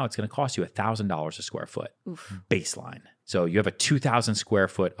right now, it's going to cost you $1,000 a square foot. Baseline. So you have a 2,000 square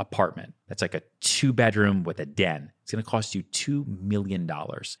foot apartment. That's like a 2-bedroom with a den. It's going to cost you $2 million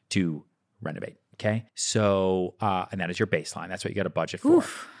to renovate. Okay. So, and that is your baseline. That's what you got to budget for.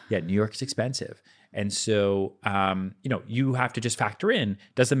 Yeah. New York's expensive. And so, you have to just factor in,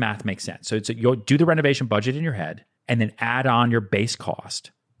 does the math make sense? So you'll do the renovation budget in your head and then add on your base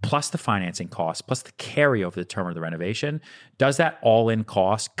cost plus the financing cost, plus the carry over the term of the renovation. Does that all-in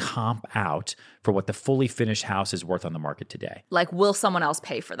cost comp out for what the fully finished house is worth on the market today? Like, will someone else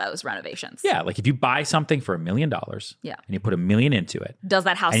pay for those renovations? Yeah, like if you buy something for $1 million, and you put $1 million into it, does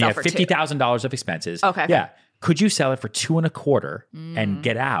that house and sell you have $50,000 of expenses? Okay. Yeah, could you sell it for $2.25 and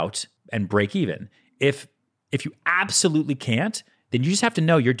get out and break even? If you absolutely can't, then you just have to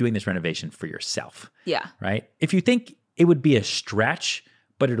know you're doing this renovation for yourself. Yeah. Right? If you think it would be a stretch,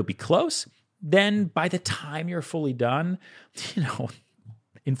 but it'll be close, then by the time you're fully done,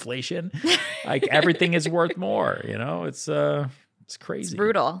 inflation, like everything is worth more, it's crazy. It's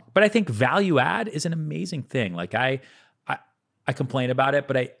brutal. But I think value add is an amazing thing. Like I complain about it,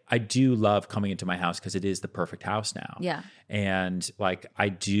 but I do love coming into my house because it is the perfect house now. Yeah. And like I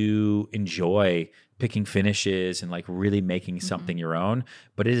do enjoy picking finishes and like really making something your own,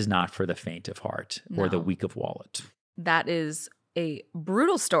 but it is not for the faint of heart or the weak of wallet. That is a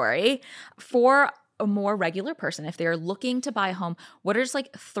brutal story. For a more regular person, if they're looking to buy a home, what are just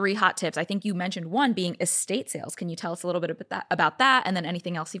like 3 hot tips? I think you mentioned one being estate sales. Can you tell us a little bit about that and then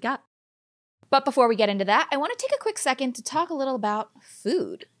anything else you've got? But before we get into that, I want to take a quick second to talk a little about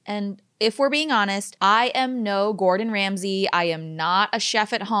food. And if we're being honest, I am no Gordon Ramsay. I am not a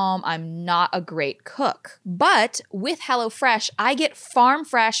chef at home. I'm not a great cook. But with HelloFresh, I get farm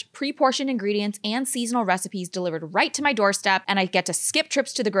fresh, pre-portioned ingredients and seasonal recipes delivered right to my doorstep, and I get to skip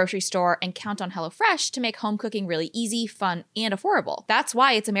trips to the grocery store and count on HelloFresh to make home cooking really easy, fun, and affordable. That's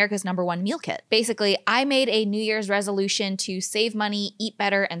why it's America's #1 meal kit. Basically, I made a New Year's resolution to save money, eat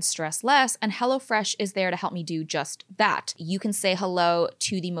better, and stress less, and HelloFresh is there to help me do just that. You can say hello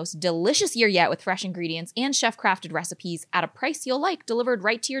to the most delicious year yet with fresh ingredients and chef-crafted recipes at a price you'll like delivered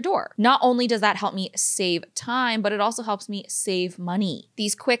right to your door. Not only does that help me save time, but it also helps me save money.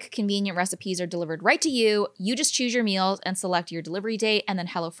 These quick, convenient recipes are delivered right to you. You just choose your meals and select your delivery date, and then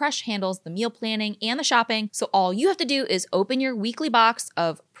HelloFresh handles the meal planning and the shopping. So all you have to do is open your weekly box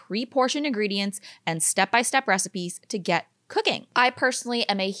of pre-portioned ingredients and step-by-step recipes to get cooking. I personally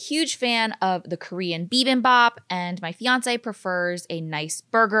am a huge fan of the Korean bibimbap, and my fiance prefers a nice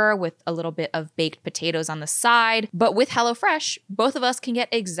burger with a little bit of baked potatoes on the side. But with HelloFresh, both of us can get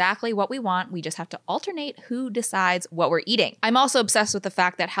exactly what we want. We just have to alternate who decides what we're eating. I'm also obsessed with the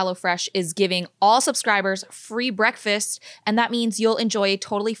fact that HelloFresh is giving all subscribers free breakfast, and that means you'll enjoy a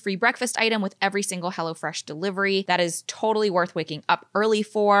totally free breakfast item with every single HelloFresh delivery. That is totally worth waking up early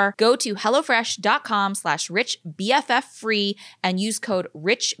for. Go to HelloFresh.com/RichBFFFree and use code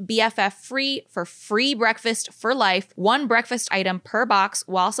RichBFFFree for free breakfast for life. 1 breakfast item per box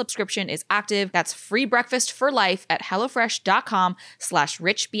while subscription is active. That's free breakfast for life at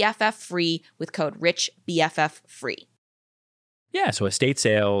HelloFresh.com/RichBFFFree with code RichBFFFree. Yeah, so estate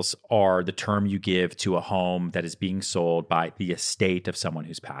sales are the term you give to a home that is being sold by the estate of someone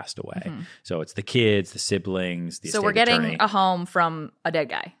who's passed away. Mm-hmm. So it's the kids, the siblings, the estate So we're getting attorney. a home from a dead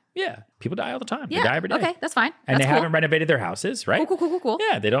guy. Yeah, people die all the time. Yeah. They die every day. Okay, that's fine. And that's they haven't renovated their houses, right? Cool.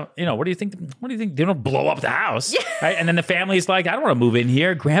 Yeah, they don't, what do you think? They don't blow up the house, right? And then the family's like, I don't want to move in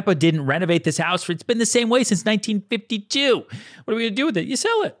here. Grandpa didn't renovate this house. It's been the same way since 1952. What are we going to do with it? You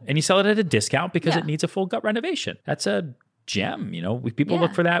sell it. And you sell it at a discount because it needs a full gut renovation. That's a gem, people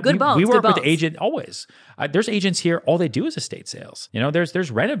look for that. Good bones. We work good with bones. agent always. There's agents here. All they do is estate sales.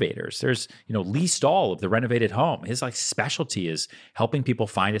 There's renovators. There's Lee Stahl of the renovated home. His specialty is helping people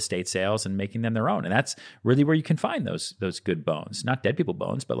find estate sales and making them their own. And that's really where you can find those good bones, not dead people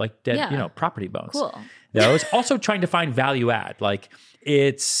bones, but like dead property bones. Cool. Those also trying to find value add. Like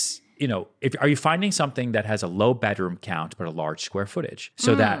it's. Are you finding something that has a low bedroom count but a large square footage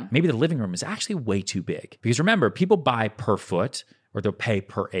so that maybe the living room is actually way too big? Because remember, people buy per foot or they'll pay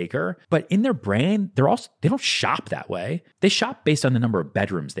per acre, but in their brain, they don't shop that way. They shop based on the number of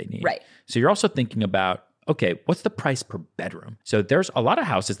bedrooms they need. Right. So you're also thinking about, okay, what's the price per bedroom? So there's a lot of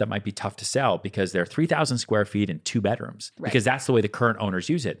houses that might be tough to sell because they're 3,000 square feet and 2 bedrooms because that's the way the current owners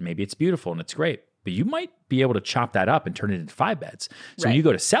use it. Maybe it's beautiful and it's great. But you might be able to chop that up and turn it into 5 beds. So when you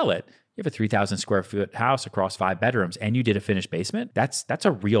go to sell it, you have a 3,000 square foot house across 5 bedrooms and you did a finished basement. That's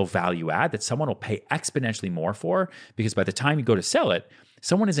a real value add that someone will pay exponentially more for because by the time you go to sell it,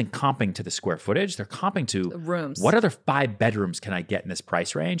 someone isn't comping to the square footage. They're comping to the rooms. What other 5 bedrooms can I get in this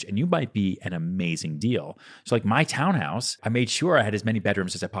price range? And you might be an amazing deal. So like my townhouse, I made sure I had as many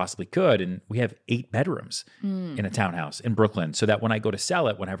bedrooms as I possibly could. And we have 8 bedrooms in a townhouse in Brooklyn so that when I go to sell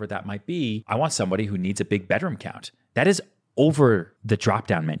it, whenever that might be, I want somebody who needs a big bedroom count. That is over the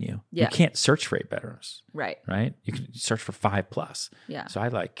drop-down menu. Yeah. You can't search for 8 bedrooms. Right. You can search for 5+. Yeah. So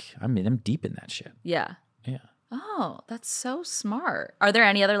I'm deep in that shit. Yeah. Yeah. Oh, that's so smart. Are there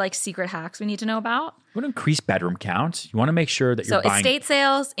any other secret hacks we need to know about? You want to increase bedroom count. You want to make sure that you're buying. So estate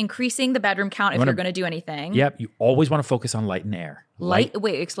sales, increasing the bedroom count if you're going to do anything. Yep. You always want to focus on light and air.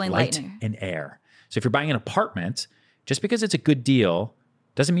 Explain light and air. So if you're buying an apartment, just because it's a good deal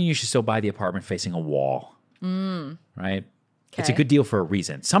doesn't mean you should still buy the apartment facing a wall. Right? Okay. It's a good deal for a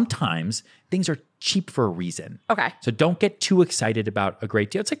reason. Sometimes things are cheap for a reason. Okay. So don't get too excited about a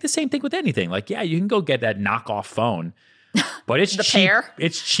great deal. It's like the same thing with anything. Like, yeah, you can go get that knockoff phone, But it's the cheap. pair.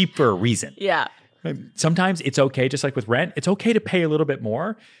 It's cheap for a reason. Yeah. Sometimes it's okay, just like with rent, it's okay to pay a little bit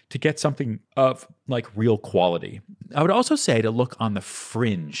more to get something of like real quality. I would also say to look on the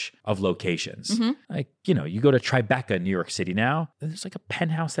fringe of locations. Like, you go to Tribeca, New York City now, there's like a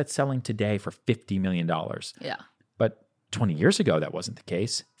penthouse that's selling today for $50 million. Yeah. But 20 years ago, that wasn't the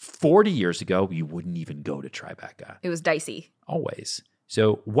case. 40 years ago, you wouldn't even go to Tribeca. It was dicey. Always.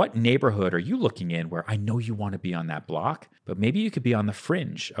 So what neighborhood are you looking in where I know you want to be on that block, but maybe you could be on the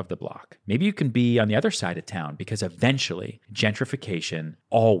fringe of the block? Maybe you can be on the other side of town because eventually gentrification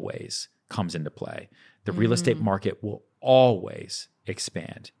always comes into play. The real estate market will always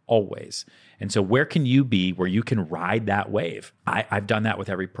expand, always. And so where can you be where you can ride that wave? I've done that with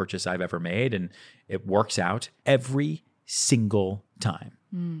every purchase I've ever made, and it works out every single time.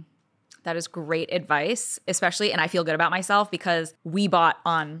 That is great advice, especially, and I feel good about myself because we bought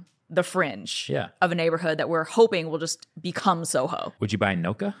on the fringe of a neighborhood that we're hoping will just become Soho. Would you buy in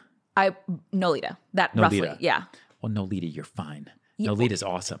Noka? Nolita. That Nolita. roughly, yeah. Well, Nolita, you're fine. Nolita's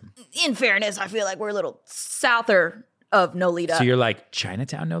awesome. In fairness, I feel like we're a little souther of Nolita. So you're like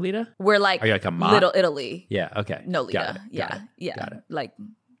Chinatown Nolita? We're like, are you like a mock? Little Italy. Yeah, okay. Nolita. Got it. Yeah. Got it. Like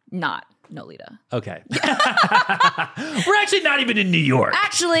not Nolita. Okay. We're actually not even in New York.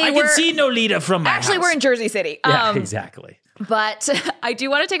 Actually, I can see Nolita from my house. we're in Jersey City. Yeah, exactly. But I do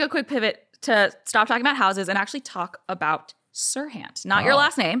want to take a quick pivot to stop talking about houses and actually talk about Serhant. Not your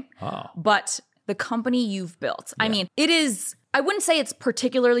last name, but the company you've built. I mean, I wouldn't say it's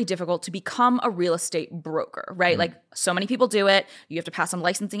particularly difficult to become a real estate broker, right? Like so many people do it. You have to pass some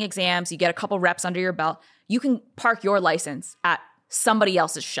licensing exams. You get a couple reps under your belt. You can park your license at somebody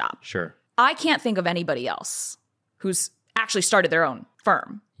else's shop. Sure. I can't think of anybody else who's actually started their own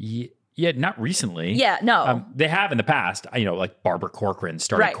firm. Yeah, not recently. Yeah, no. They have in the past, like Barbara Corcoran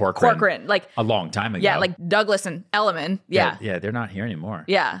started Corcoran, like a long time ago. Yeah, like Douglas and Elliman. Yeah. Yeah, they're not here anymore.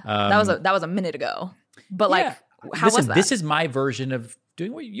 Yeah. That was a minute ago. But how was that? This is my version of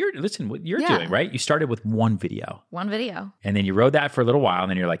doing what you're doing, right? You started with one video. One video. And then you rode that for a little while.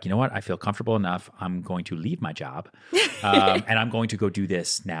 And then you're like, you know what? I feel comfortable enough. I'm going to leave my job. And I'm going to go do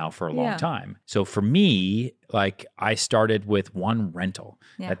this now for a long time. So for me, like I started with one rental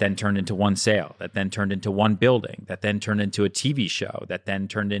that then turned into one sale, that then turned into one building, that then turned into a TV show, that then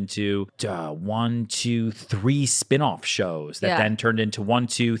turned into 1, 2, 3 spin-off shows, that then turned into 1,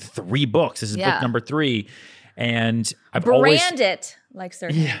 2, 3 books. This is book number 3. And I've brand it like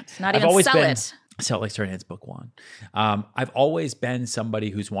Serhant, not even sell it. Sell it like Serhant's book 1. I've always been somebody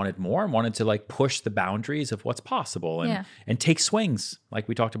who's wanted more and wanted to like push the boundaries of what's possible and take swings like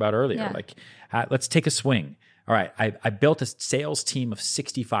we talked about earlier. Yeah. Like let's take a swing. All right, I built a sales team of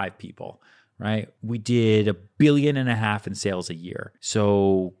 65 people. Right, we did $1.5 billion in sales a year.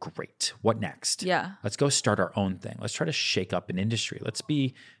 So great. What next? Yeah, let's go start our own thing. Let's try to shake up an industry. Let's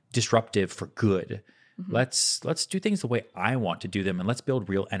be disruptive for good. Let's do things the way I want to do them, and let's build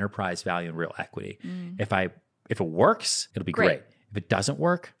real enterprise value and real equity. If it works, it'll be great. If it doesn't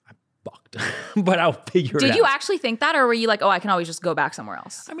work, I'm fucked. But I'll figure it out. Did you actually think that, or were you like, oh, I can always just go back somewhere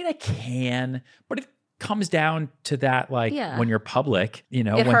else? I mean, I can, but it comes down to that, like when you're public, when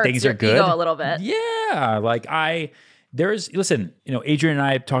hurts things are good, ego a little bit. Yeah, like listen, Adrian and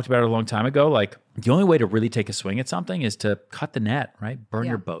I talked about it a long time ago. Like the only way to really take a swing at something is to cut the net, right? Burn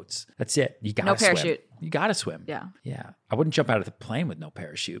your boats. That's it. You gotta swim. No parachute. You gotta swim. Yeah. Yeah. I wouldn't jump out of the plane with no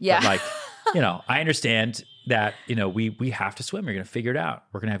parachute. Yeah. But like, I understand that, we have to swim. We're gonna figure it out.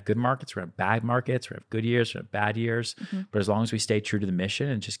 We're gonna have good markets, we're gonna have bad markets, we're gonna have good years, we're gonna have bad years. But as long as we stay true to the mission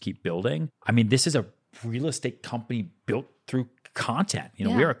and just keep building. I mean, this is a real estate company built through content.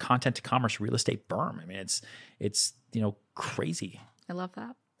 We're a content to commerce real estate firm. I mean, it's crazy. I love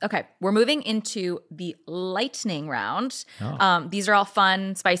that. Okay, we're moving into the lightning round. Oh. These are all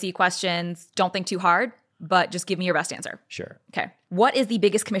fun, spicy questions. Don't think too hard, but just give me your best answer. Sure. Okay. What is the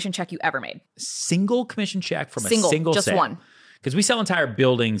biggest commission check you ever made? Single commission check from a single just sale. One. Because we sell entire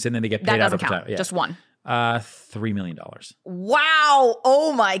buildings and then they get paid that out doesn't over count. time. Yeah. Just one. $3 million. Wow.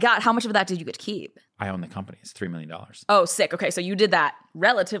 Oh my God. How much of that did you get to keep? I own the company. It's $3 million. Oh, sick. Okay, so you did that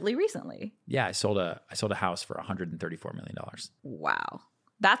relatively recently. Yeah, I sold a house for $134 million. Wow.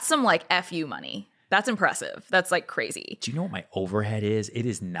 That's some like FU money. That's impressive. That's like crazy. Do you know what my overhead is? It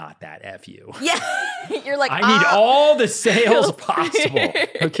is not that FU. Yeah. You're like, I need all the sales possible.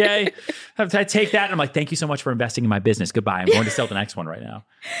 Okay. I take that and I'm like, thank you so much for investing in my business. Goodbye. I'm going to sell the next one right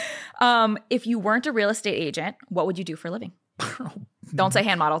now. If you weren't a real estate agent, what would you do for a living? Don't say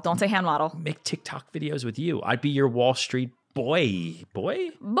hand model. Don't say hand model. Make TikTok videos with you. I'd be your Wall Street boy. Boy.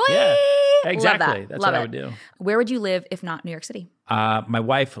 Yeah, exactly. Love that. That's Love what it. I would do. Where would you live if not New York City? My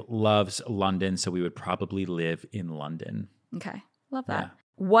wife loves London, so we would probably live in London. Okay. Love that. Yeah.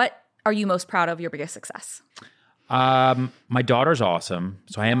 What are you most proud of your biggest success? My daughter's awesome.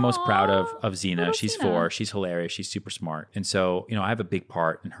 So I am most proud of Xena. little She's Xena. 4. She's hilarious. She's super smart. And so, I have a big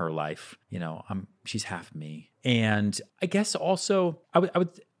part in her life. She's half me. And I guess also I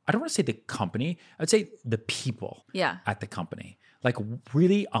don't want to say the company. I would say the people at the company. Like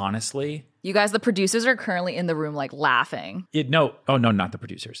really honestly. You guys, the producers are currently in the room like laughing. No, not the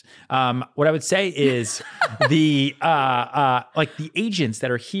producers. What I would say is the agents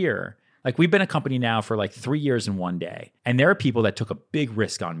that are here. Like we've been a company now for like 3 years and 1 day. And there are people that took a big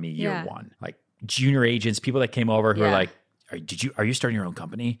risk on me year one. Like junior agents, people that came over who are like, are you starting your own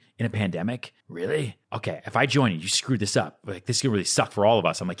company in a pandemic? Really? Okay. If I join you screwed this up. Like this is gonna really suck for all of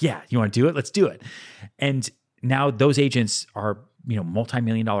us. I'm like, yeah, you want to do it? Let's do it. And now those agents are,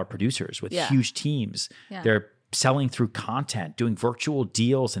 multi-million-dollar producers with huge teams. Yeah. They're selling through content, doing virtual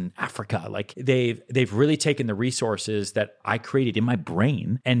deals in Africa. Like they've really taken the resources that I created in my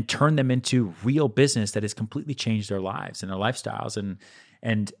brain and turned them into real business that has completely changed their lives and their lifestyles.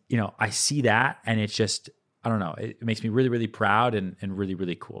 And I see that and it's just, I don't know, it makes me really, really proud and really,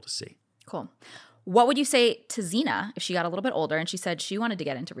 really cool to see. Cool. What would you say to Xena if she got a little bit older and she said she wanted to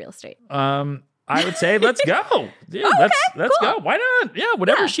get into real estate? I would say, let's go. Dude, let's go. Why not? Yeah,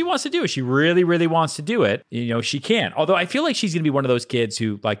 whatever she wants to do. If she really, really wants to do it, she can. Although I feel like she's going to be one of those kids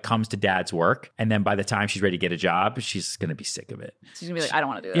who like comes to dad's work. And then by the time she's ready to get a job, she's going to be sick of it. She's going to be like, I don't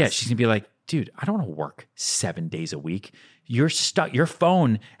want to do this. Yeah, she's going to be like, dude, I don't want to work 7 days a week. You're stuck. Your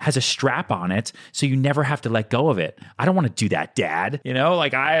phone has a strap on it, so you never have to let go of it. I don't want to do that, Dad.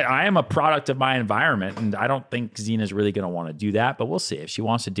 Like I am a product of my environment, and I don't think Xena's really going to want to do that. But we'll see. If she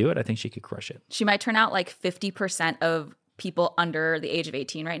wants to do it, I think she could crush it. She might turn out like 50% of people under the age of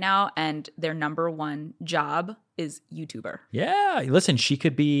 18 right now, and their number one job is YouTuber. Yeah, listen, she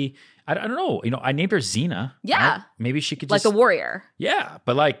could be. I don't know. I named her Xena. Yeah, right? Maybe she could just like the warrior. Yeah,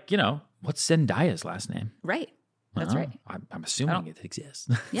 but like what's Zendaya's last name? Right. That's right. I'm assuming it exists.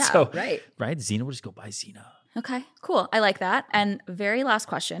 Yeah, so, right. Xena will just go by Xena. Okay, cool. I like that. And very last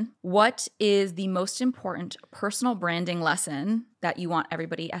question. What is the most important personal branding lesson that you want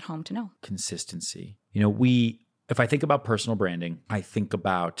everybody at home to know? Consistency. If I think about personal branding, I think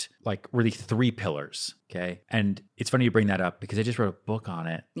about like really 3 pillars. Okay. And it's funny you bring that up because I just wrote a book on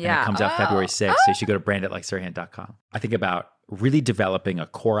it. Yeah. And it comes out February 6th. So you should go to branditlikesirhan.com. I think about really developing a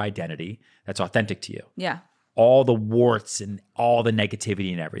core identity that's authentic to you. Yeah. All the warts and all the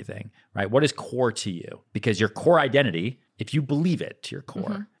negativity and everything, right? What is core to you? Because your core identity, if you believe it to your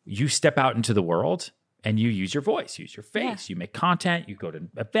core, you step out into the world and you use your voice, use your face, you make content, you go to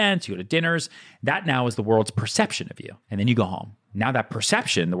events, you go to dinners. That now is the world's perception of you. And then you go home. Now that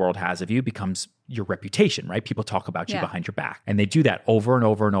perception the world has of you becomes your reputation, right? People talk about you behind your back. And they do that over and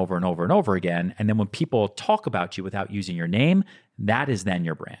over and over and over and over again. And then when people talk about you without using your name, that is then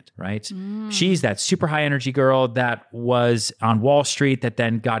your brand, right? She's that super high energy girl that was on Wall Street that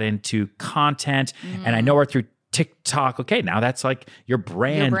then got into content. And I know her through TikTok. Okay, now that's like your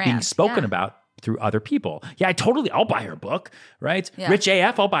brand being spoken about through other people. Yeah, I'll buy her book, right? Yeah. Rich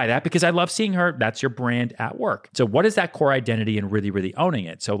AF, I'll buy that because I love seeing her. That's your brand at work. So what is that core identity and really, really owning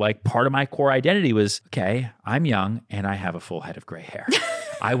it? So like part of my core identity was, okay, I'm young and I have a full head of gray hair.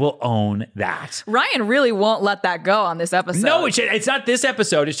 I will own that. Ryan really won't let that go on this episode. No, it's not this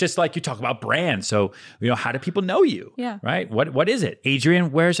episode. It's just like you talk about brand. So, how do people know you? Yeah. Right? What is it?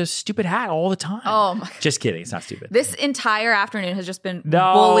 Adrian wears a stupid hat all the time. Oh my God. Just kidding. It's not stupid. This entire afternoon has just been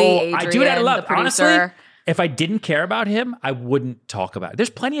bully Adrian, I do it out of love. the producer. Honestly, if I didn't care about him, I wouldn't talk about it. There's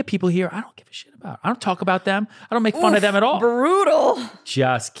plenty of people here I don't give a shit about. I don't talk about them. I don't make fun of them at all. Brutal.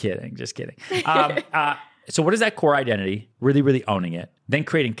 Just kidding. So what is that core identity? Really, really owning it. Then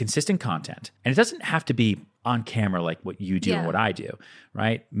creating consistent content. And it doesn't have to be on camera like what you do and what I do,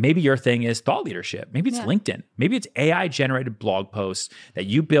 right? Maybe your thing is thought leadership. Maybe it's LinkedIn. Maybe it's AI-generated blog posts that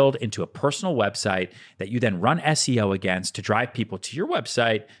you build into a personal website that you then run SEO against to drive people to your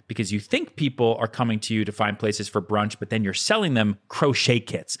website because you think people are coming to you to find places for brunch, but then you're selling them crochet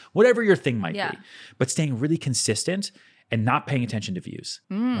kits, whatever your thing might be. But staying really consistent and not paying attention to views,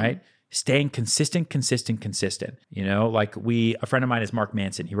 right? Staying consistent. A friend of mine is Mark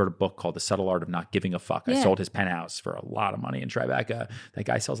Manson. He wrote a book called The Subtle Art of Not Giving a Fuck. I sold his penthouse for a lot of money in Tribeca. That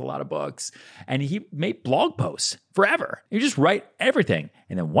guy sells a lot of books. And he made blog posts forever. You just write everything.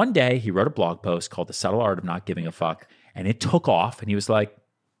 And then one day he wrote a blog post called The Subtle Art of Not Giving a Fuck. And it took off. And he was like,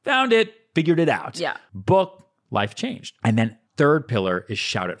 found it, figured it out. Yeah. Book, life changed. And then third pillar is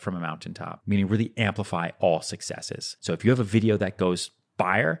shout it from a mountaintop, meaning really amplify all successes. So if you have a video that goes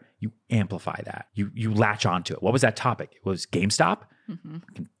fire, you amplify that. You latch onto it. What was that topic? It was GameStop.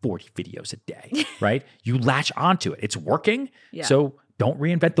 Fucking 40 videos a day, right? You latch onto it. It's working. Yeah. So don't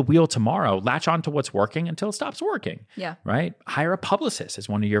reinvent the wheel tomorrow. Latch onto what's working until it stops working. Yeah. Right? Hire a publicist as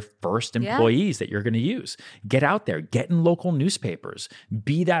one of your first employees that you're going to use. Get out there. Get in local newspapers.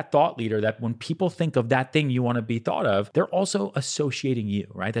 Be that thought leader that when people think of that thing you want to be thought of, they're also associating you,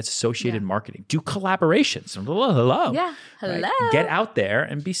 right? That's associated marketing. Do collaborations. Hello. Yeah. Hello. Right? Get out there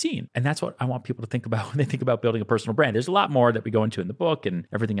and be seen. And that's what I want people to think about when they think about building a personal brand. There's a lot more that we go into in the book and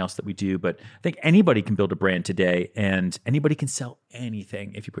everything else that we do, but I think anybody can build a brand today and anybody can sell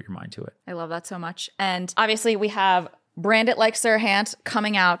anything if you put your mind to it. I love that so much. And obviously we have Brand It Like Serhant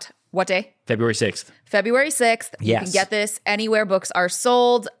coming out. What day? February 6th. February 6th. You Yes. can get this anywhere books are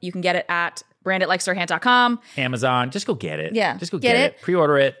sold. You can get it at branditlikesirhant.com. Amazon. Just go get it. Yeah. Just go get it.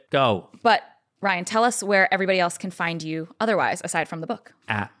 Pre-order it. Go. But Ryan, tell us where everybody else can find you otherwise, aside from the book.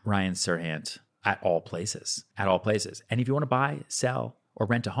 At Ryan Serhant. At all places. At all places. And if you want to buy, sell, or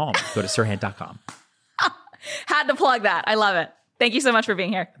rent a home, go to serhant.com. Had to plug that. I love it. Thank you so much for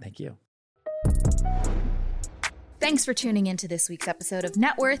being here. Thank you. Thanks for tuning in to this week's episode of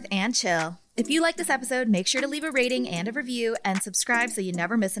Net Worth and Chill. If you like this episode, make sure to leave a rating and a review and subscribe so you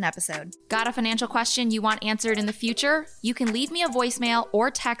never miss an episode. Got a financial question you want answered in the future? You can leave me a voicemail or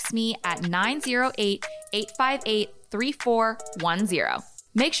text me at 908-858-3410.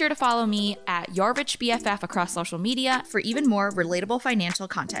 Make sure to follow me at Your Rich BFF across social media For even more relatable financial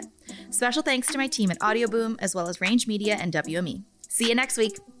content. Special thanks to my team at Audioboom, as well as Range Media and WME. See you next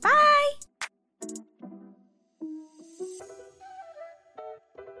week. Bye!